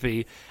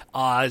choreography.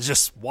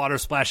 Just water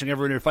splashing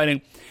everywhere you're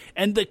fighting.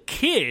 And the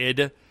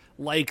kid...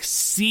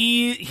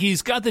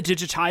 he's got the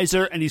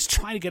digitizer and he's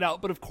trying to get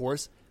out, but of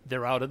course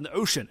they're out in the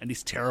ocean and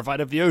he's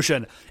terrified of the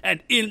ocean.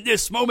 And in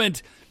this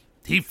moment,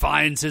 he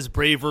finds his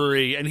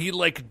bravery and he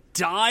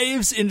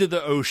dives into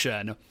the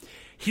ocean.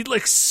 He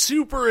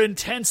super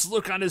intense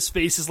look on his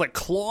face is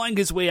clawing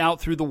his way out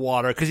through the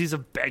water because he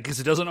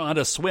doesn't know how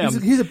to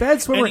swim. He's a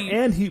bad swimmer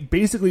and he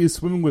basically is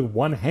swimming with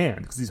one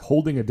hand because he's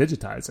holding a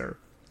digitizer.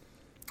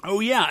 Oh,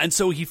 yeah. And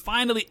so he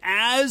finally,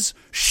 as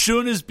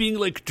Shun is being,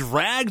 like,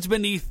 dragged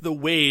beneath the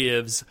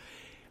waves,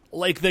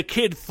 like, the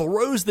kid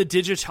throws the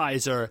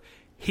digitizer,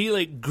 he,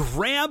 like,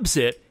 grabs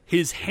it,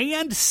 his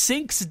hand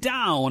sinks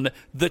down,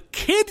 the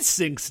kid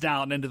sinks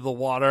down into the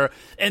water,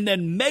 and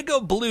then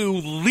Mega Blue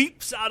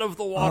leaps out of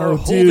the water,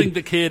 holding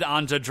the kid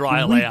onto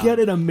dry land. We get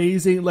an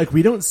amazing, like,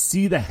 we don't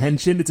see the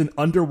henshin, it's an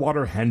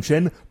underwater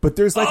henshin, but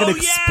there's like an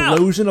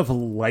explosion of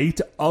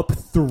light up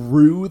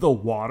through the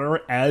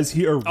water as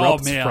he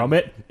erupts from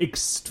it.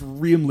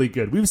 Extremely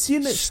good. We've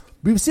seen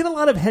a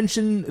lot of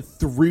henshin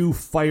through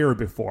fire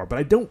before, but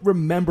I don't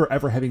remember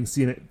ever having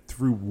seen it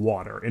through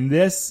water, and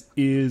this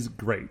is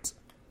great.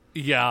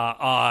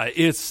 Yeah,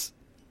 it's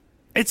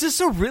just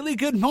a really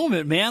good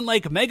moment, man.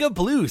 Like, Mega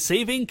Blue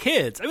saving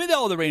kids. I mean,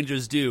 all the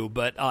Rangers do,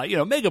 but,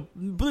 Mega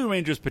Blue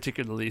Rangers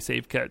particularly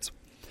save kids.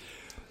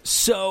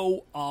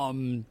 So,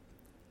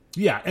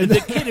 yeah, and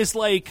the kid's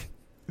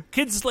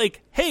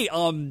like, hey,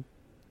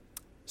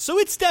 so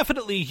it's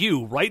definitely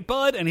you, right,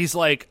 bud? And he's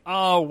like,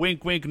 oh,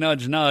 wink, wink,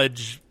 nudge,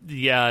 nudge.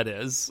 Yeah, it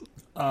is.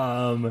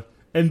 And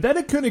then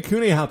a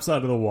Kunekune hops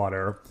out of the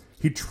water.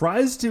 He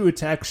tries to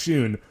attack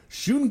Shun.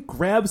 Shun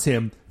grabs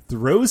him,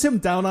 throws him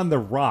down on the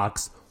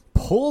rocks,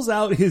 pulls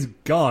out his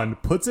gun,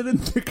 puts it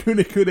into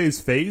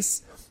Kunekune's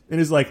face, and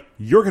is like,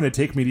 you're going to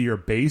take me to your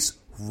base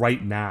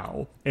right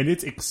now. And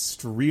it's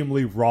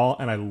extremely raw,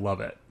 and I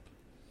love it.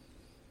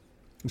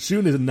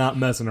 Shun is not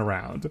messing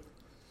around.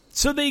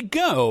 So they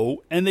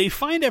go, and they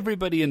find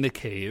everybody in the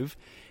cave,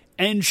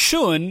 and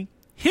Shun,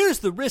 here's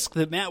the risk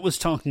that Matt was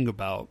talking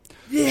about.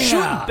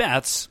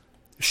 Yeah.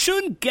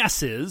 Shun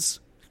guesses,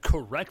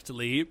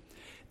 correctly,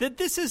 that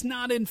this has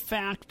not, in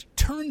fact,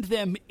 turned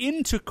them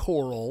into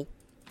coral,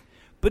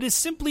 but has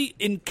simply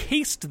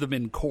encased them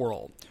in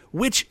coral,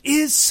 which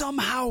is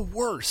somehow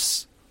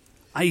worse,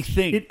 I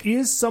think. It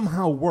is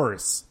somehow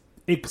worse,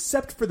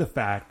 except for the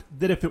fact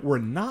that if it were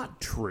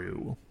not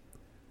true,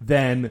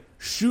 then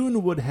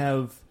Shun would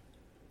have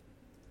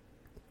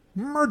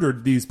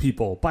murdered these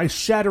people by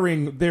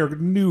shattering their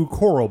new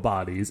coral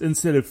bodies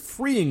instead of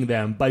freeing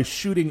them by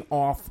shooting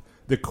off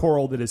the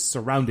coral that is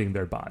surrounding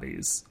their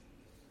bodies.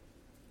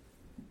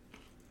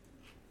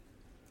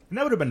 And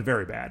that would have been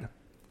very bad.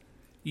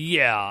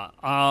 Yeah.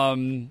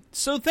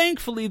 So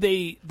thankfully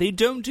they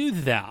don't do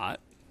that.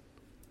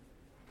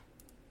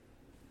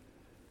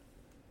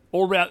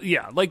 Or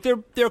like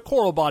their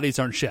coral bodies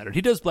aren't shattered.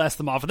 He does blast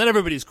them off, and then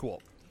everybody's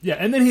cool. Yeah,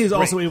 and then he is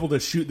also able to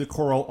shoot the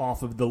coral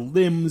off of the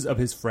limbs of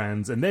his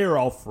friends, and they are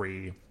all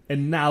free.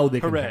 And now they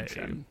can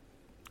henshin.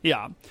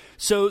 Yeah.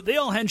 So they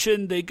all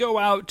henshin. They go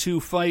out to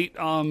fight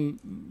Coral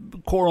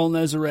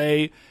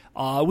Nezare.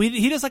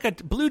 He does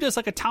Blue does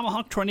like a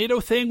tomahawk tornado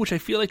thing, which I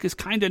feel like is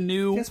kind of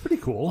new. That's pretty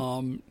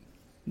cool.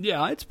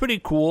 Yeah, it's pretty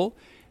cool.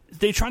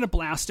 They try to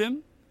blast him,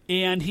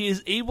 and he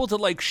is able to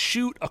like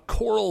shoot a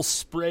coral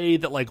spray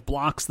that like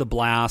blocks the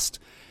blast.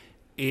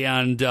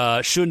 And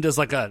Shun does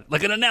like an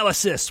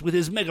analysis with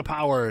his mega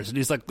powers, and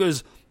he's like,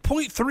 "There's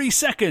 0.3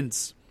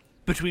 seconds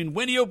between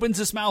when he opens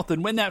his mouth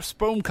and when that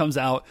sperm comes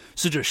out,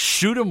 so just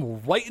shoot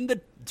him right in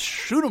the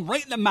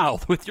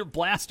mouth with your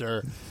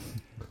blaster."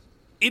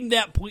 In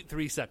that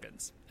 0.3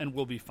 seconds, and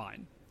we'll be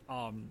fine.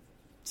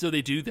 So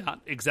they do that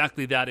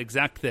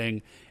exact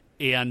thing,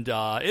 and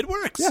it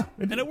works. Yeah,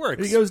 it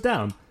works. It goes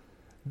down.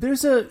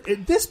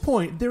 At this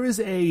point, there is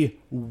a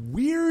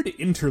weird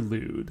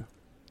interlude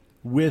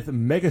with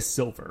Mega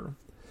Silver,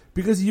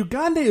 because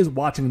Ugande is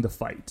watching the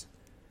fight,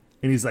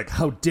 and he's like,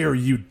 "How dare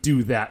you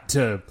do that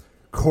to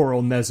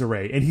Coral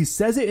Nezare?" And he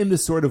says it in the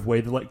sort of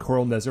way that like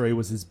Coral Nezare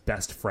was his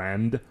best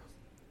friend.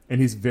 And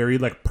he's very,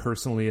 like,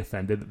 personally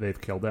offended that they've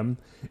killed him.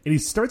 And he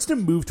starts to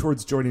move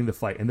towards joining the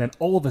fight. And then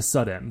all of a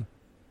sudden,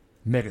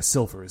 Mega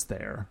Silver is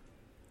there.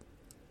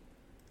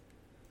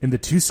 And the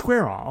two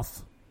square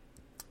off.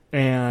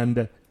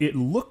 And it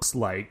looks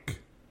like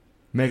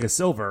Mega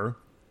Silver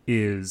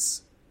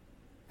has,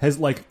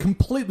 like,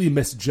 completely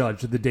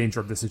misjudged the danger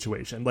of the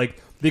situation. Like,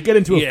 they get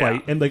into a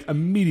fight. And, like,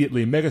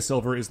 immediately Mega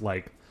Silver is,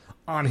 like,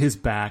 on his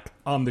back,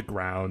 on the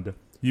ground.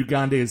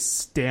 Ugande is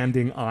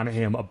standing on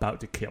him,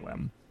 about to kill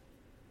him.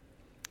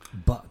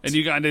 And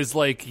Uganda's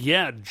like,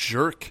 "Yeah,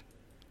 jerk,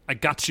 I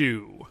got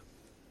you."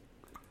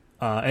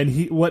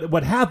 And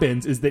what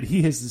happens is that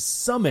he has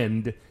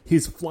summoned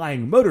his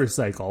flying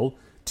motorcycle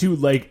to,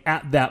 like,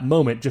 at that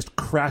moment, just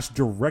crash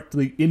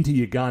directly into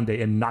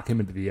Ugande and knock him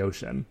into the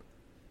ocean,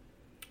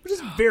 which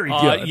is very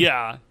good.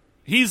 Yeah,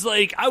 he's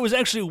like, "I was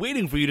actually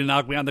waiting for you to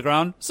knock me on the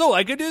ground so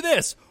I could do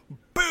this."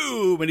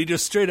 Boom, and he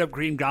just straight up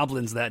Green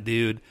Goblins that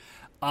dude.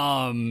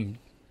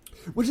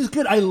 Which is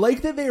good. I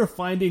like that they are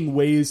finding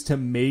ways to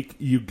make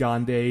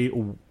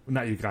Yusaku.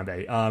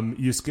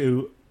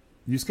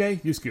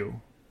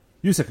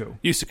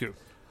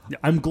 Yeah.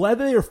 I'm glad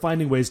that they are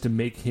finding ways to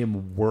make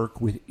him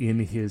work within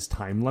his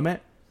time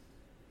limit.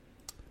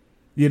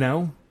 You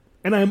know?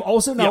 And I'm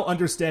also now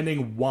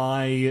understanding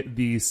why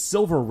the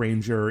Silver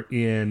Ranger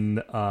in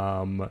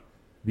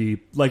the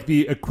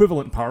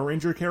equivalent Power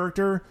Ranger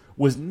character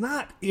was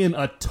not in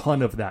a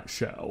ton of that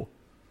show.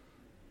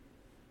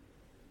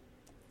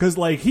 Because,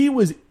 like, he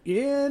was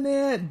in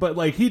it, but,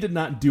 like, he did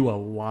not do a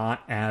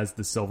lot as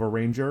the Silver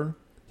Ranger.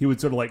 He would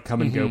sort of, like,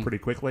 come and go pretty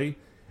quickly.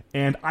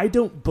 And I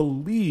don't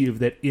believe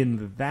that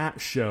in that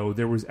show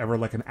there was ever,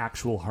 like, an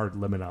actual hard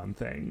limit on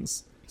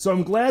things. So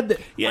I'm glad that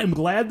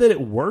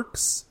it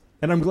works,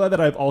 and I'm glad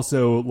that I've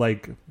also,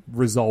 like,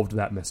 resolved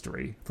that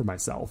mystery for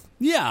myself.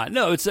 Yeah,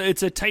 no, it's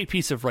a tight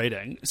piece of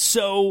writing.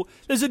 So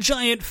there's a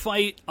giant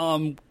fight.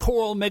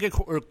 Coral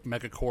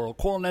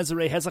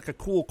Nezare has like a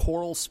cool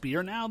coral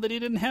spear now that he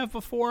didn't have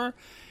before,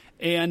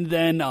 and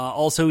then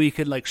also he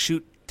could like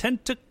shoot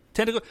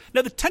tentacle.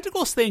 Now the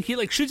tentacles thing, he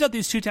like shoots out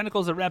these 2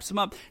 tentacles that wraps him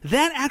up.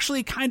 That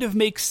actually kind of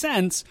makes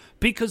sense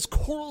because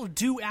coral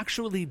do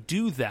actually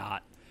do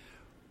that.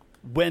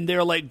 When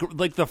they're like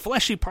the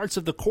fleshy parts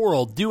of the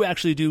coral do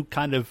actually do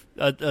kind of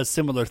a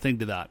similar thing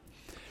to that.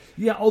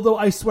 Yeah, although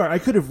I swear I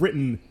could have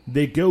written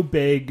they go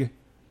big.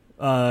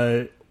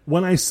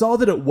 When I saw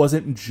that it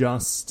wasn't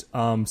just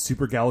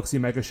Super Galaxy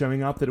Mega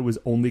showing up, that it was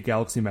only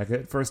Galaxy Mega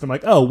at first, I'm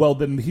like, oh, well,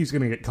 then he's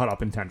going to get caught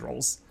up in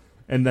tendrils.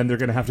 And then they're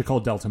going to have to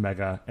call Delta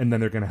Mega, and then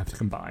they're going to have to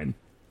combine.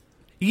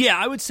 Yeah,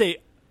 I would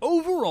say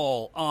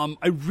overall,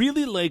 I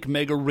really like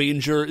Mega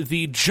Ranger.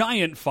 The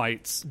giant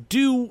fights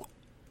do...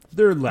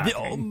 They're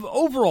lacking.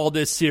 Overall,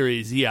 this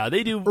series, yeah,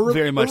 they do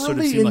very much sort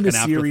of seem like an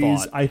afterthought.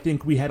 Series, I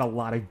think we had a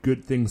lot of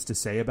good things to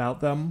say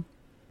about them.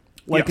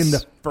 Like in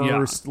the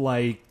first,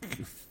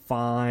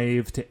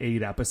 5 to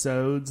 8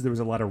 episodes, there was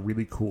a lot of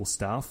really cool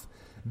stuff.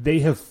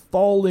 They have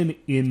fallen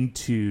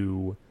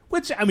into,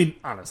 which, I mean,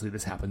 honestly,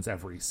 this happens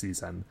every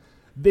season.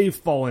 They've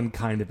fallen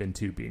kind of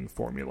into being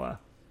formula.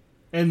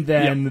 And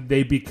then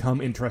they become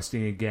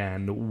interesting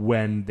again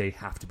when they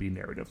have to be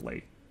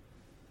narratively.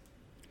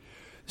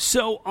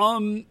 So,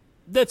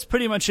 that's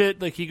pretty much it.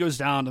 Like, he goes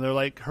down, and they're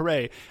like,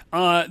 hooray.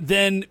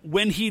 Then,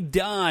 when he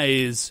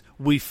dies,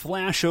 we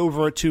flash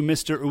over to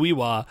Mr.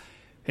 Uiwa,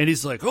 and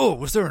he's like, oh,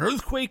 was there an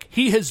earthquake?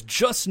 He has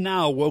just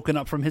now woken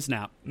up from his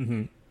nap.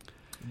 Mm-hmm.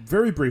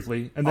 Very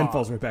briefly, and then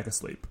falls right back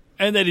asleep.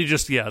 And then he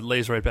just,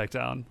 lays right back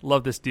down.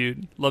 Love this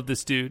dude.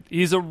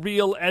 He's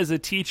as a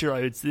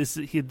teacher,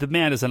 the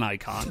man is an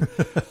icon.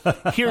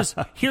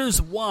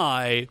 Here's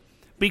why...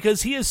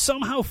 Because he has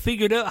somehow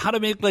figured out how to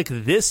make, like,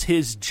 this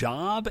his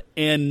job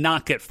and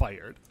not get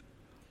fired.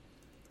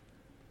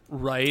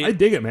 Right? I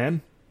dig it,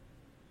 man.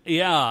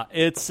 Yeah,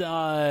 it's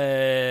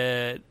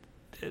not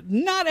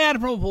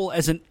admirable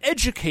as an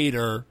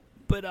educator,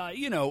 but,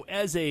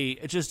 as a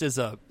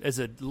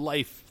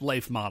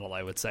life model,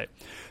 I would say.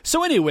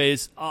 So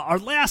anyways, our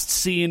last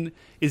scene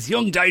is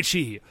young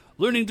Daichi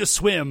learning to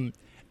swim,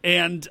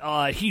 and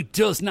he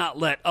does not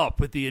let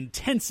up with the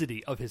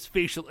intensity of his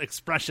facial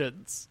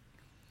expressions.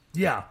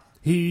 Yeah,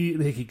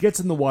 he gets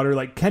in the water,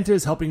 like, Kenta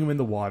is helping him in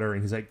the water,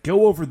 and he's like,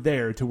 go over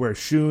there to where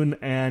Shun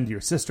and your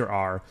sister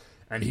are,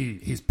 and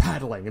he's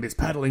paddling, and he's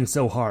paddling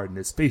so hard, and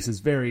his face is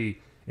very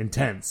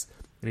intense,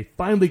 and he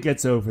finally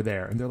gets over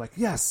there, and they're like,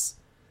 yes,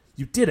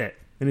 you did it,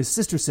 and his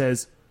sister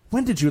says,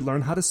 when did you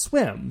learn how to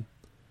swim?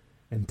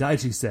 And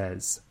Daichi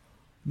says,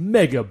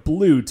 Mega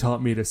Blue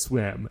taught me to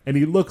swim, and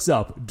he looks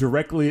up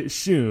directly at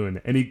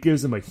Shun, and he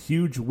gives him a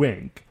huge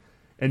wink,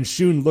 and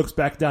Shun looks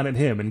back down at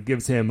him and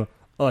gives him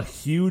a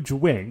huge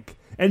wink,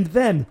 and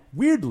then,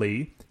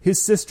 weirdly,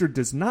 his sister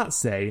does not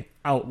say,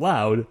 out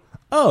loud,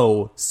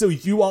 oh, so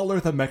you all are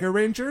the Mega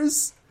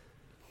Rangers?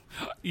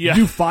 Yeah.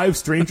 You 5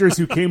 strangers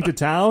who came to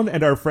town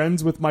and are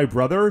friends with my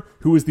brother,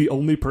 who is the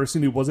only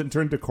person who wasn't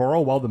turned to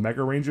coral while the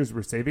Mega Rangers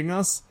were saving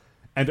us,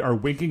 and are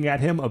winking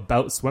at him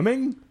about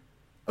swimming?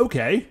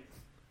 Okay.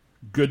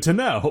 Good to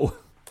know.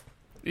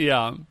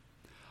 Yeah.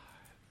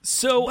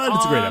 So, but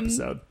it's a great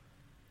episode.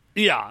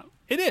 Yeah,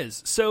 it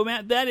is. So,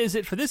 Matt, that is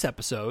it for this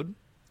episode.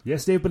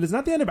 Yes, Dave, but it's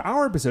not the end of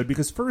our episode,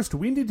 because first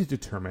we need to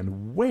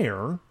determine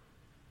where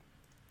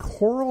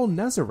Coral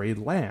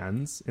Nezare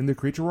lands in the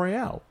Creature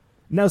Royale.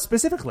 Now,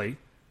 specifically,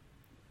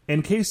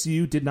 in case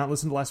you did not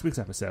listen to last week's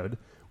episode,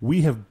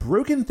 we have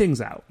broken things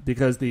out,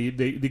 because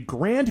the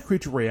Grand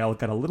Creature Royale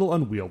got a little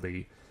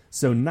unwieldy,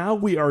 so now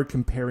we are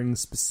comparing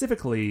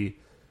specifically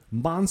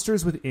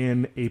monsters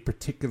within a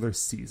particular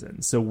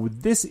season. So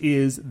this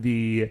is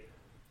the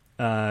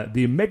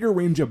Mega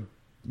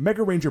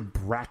Ranger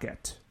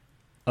bracket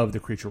of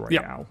the Creature Royale.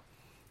 Yep.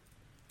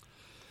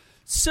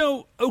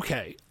 So,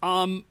 okay.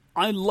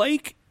 I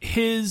like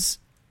he's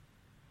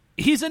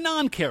a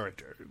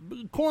non-character.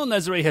 Coral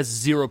Nezare has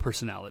 0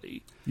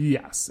 personality.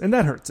 Yes, and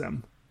that hurts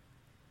him.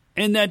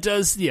 And that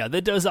does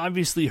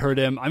obviously hurt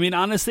him. I mean,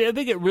 honestly, I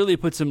think it really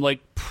puts him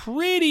like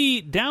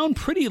pretty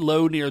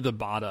low near the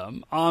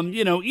bottom.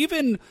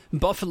 Even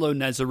Buffalo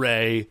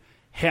Nezare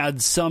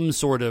had some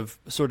sort of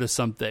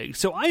something.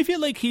 So I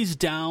feel like he's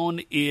down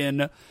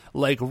in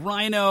like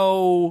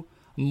Rhino,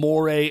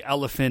 Moray,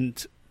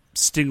 Elephant,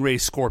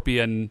 Stingray,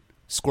 Scorpion.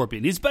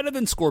 He's better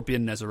than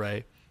Scorpion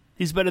Nezare.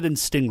 He's better than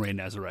Stingray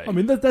Nezare. I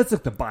mean, that's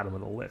like the bottom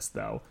of the list,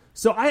 though.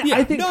 So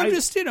I think... No, I'm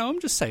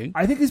just saying.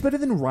 I think he's better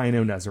than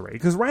Rhino Nezare,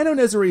 because Rhino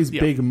Nezare's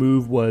big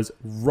move was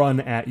run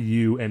at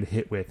you and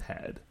hit with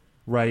head,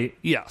 right?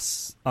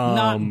 Yes.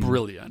 Not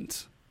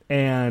brilliant.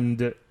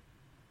 And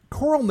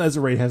Coral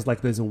Nezare has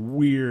like this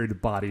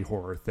weird body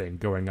horror thing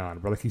going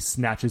on, where like he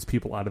snatches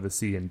people out of the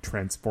sea and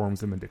transforms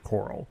them into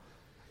coral.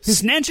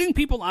 Snatching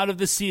people out of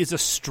the sea is a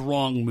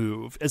strong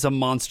move as a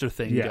monster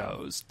thing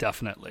goes,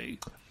 definitely.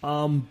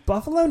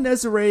 Buffalo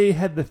Nezare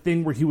had the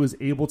thing where he was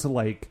able to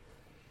like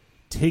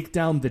take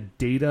down the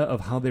data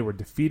of how they were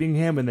defeating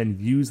him and then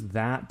use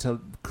that to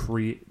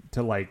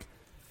like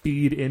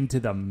feed into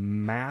the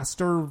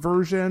master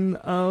version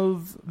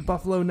of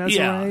Buffalo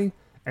Nezare. Yeah.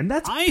 And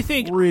that's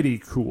pretty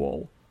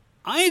cool.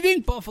 I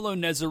think Buffalo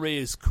Nezare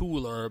is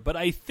cooler, but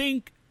I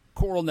think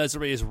Coral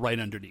Nezare is right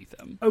underneath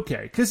him.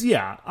 Okay, because,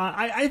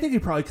 I think he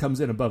probably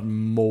comes in above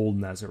Mole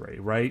Nezare,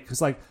 right?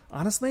 Because, like,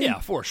 honestly... Yeah,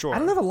 for sure. I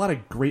don't have a lot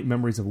of great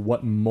memories of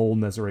what Mole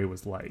Nezare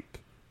was like.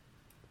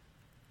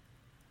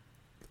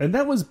 And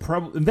that was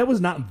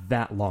not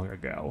that long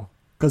ago,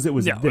 because it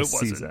was this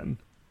season.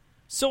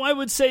 So I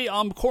would say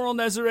Coral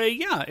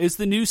Nezare, is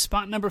the new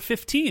spot number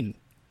 15.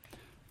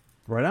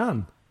 Right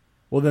on.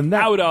 Well, then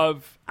that...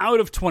 Out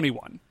of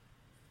 21.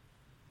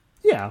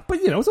 Yeah, but,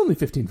 it's only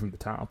 15 from the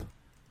top.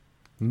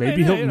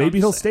 Maybe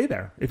he'll stay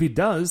there. If he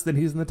does, then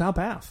he's in the top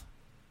half.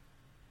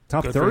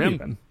 Top third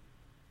even.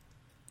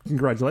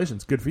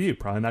 Congratulations. Good for you.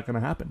 Probably not going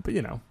to happen, but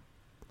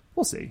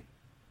we'll see.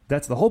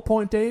 That's the whole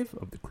point, Dave,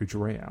 of the Creature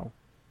Royale.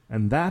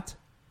 And that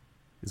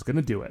is going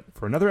to do it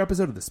for another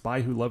episode of The Spy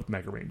Who Loved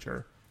Mega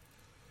Ranger.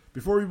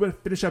 Before we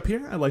finish up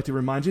here, I'd like to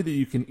remind you that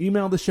you can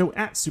email the show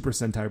at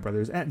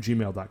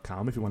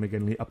supersentaibrothers@gmail.com if you want to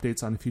get any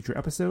updates on future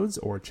episodes,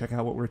 or check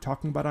out what we're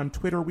talking about on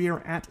Twitter. We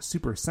are at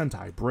Super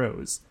Sentai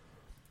Bros.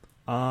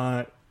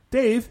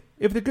 Dave,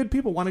 if the good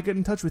people want to get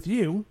in touch with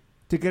you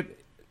to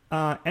get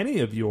any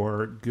of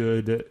your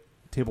good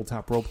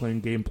tabletop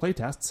role-playing game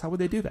playtests, how would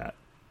they do that?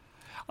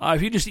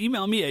 If you just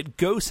email me at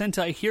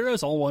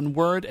GoSentaiHeroes, all one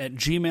word, at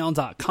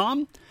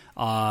gmail.com.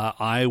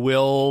 I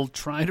will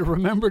try to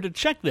remember to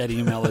check that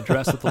email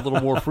address with a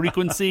little more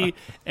frequency,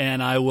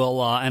 and I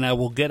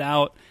will get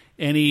out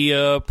any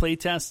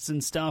playtests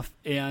and stuff.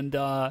 And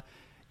the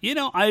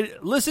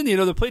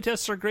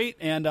playtests are great,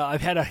 and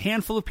I've had a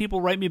handful of people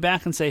write me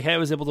back and say, "Hey, I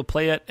was able to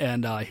play it,"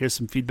 and here's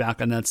some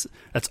feedback, and that's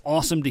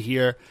awesome to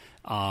hear.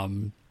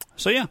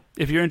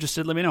 If you're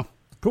interested, let me know.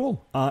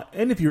 Cool.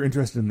 And if you're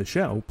interested in the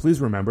show, please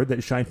remember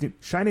that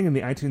shining in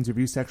the iTunes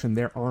review section,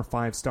 there are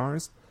 5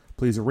 stars.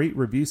 Please rate,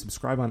 review,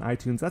 subscribe on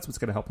iTunes. That's what's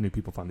going to help new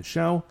people find the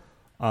show.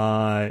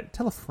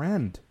 Tell a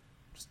friend.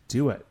 Just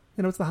do it.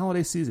 It's the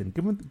holiday season.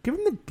 Give them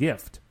the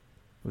gift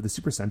of the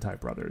Super Sentai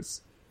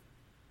Brothers.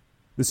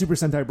 The Super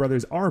Sentai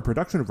Brothers are a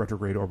production of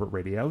Retrograde Orbit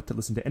Radio. To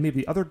listen to any of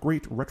the other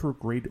great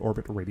Retrograde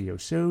Orbit Radio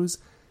shows,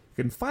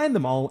 you can find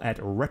them all at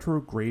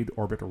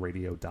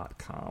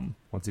retrogradeorbitradio.com.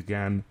 Once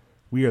again,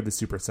 we are the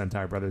Super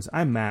Sentai Brothers.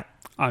 I'm Matt.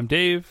 I'm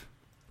Dave.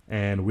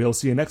 And we'll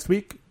see you next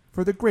week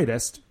for the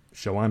greatest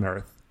show on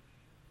Earth.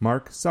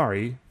 Mark,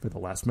 sorry for the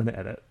last minute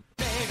edit.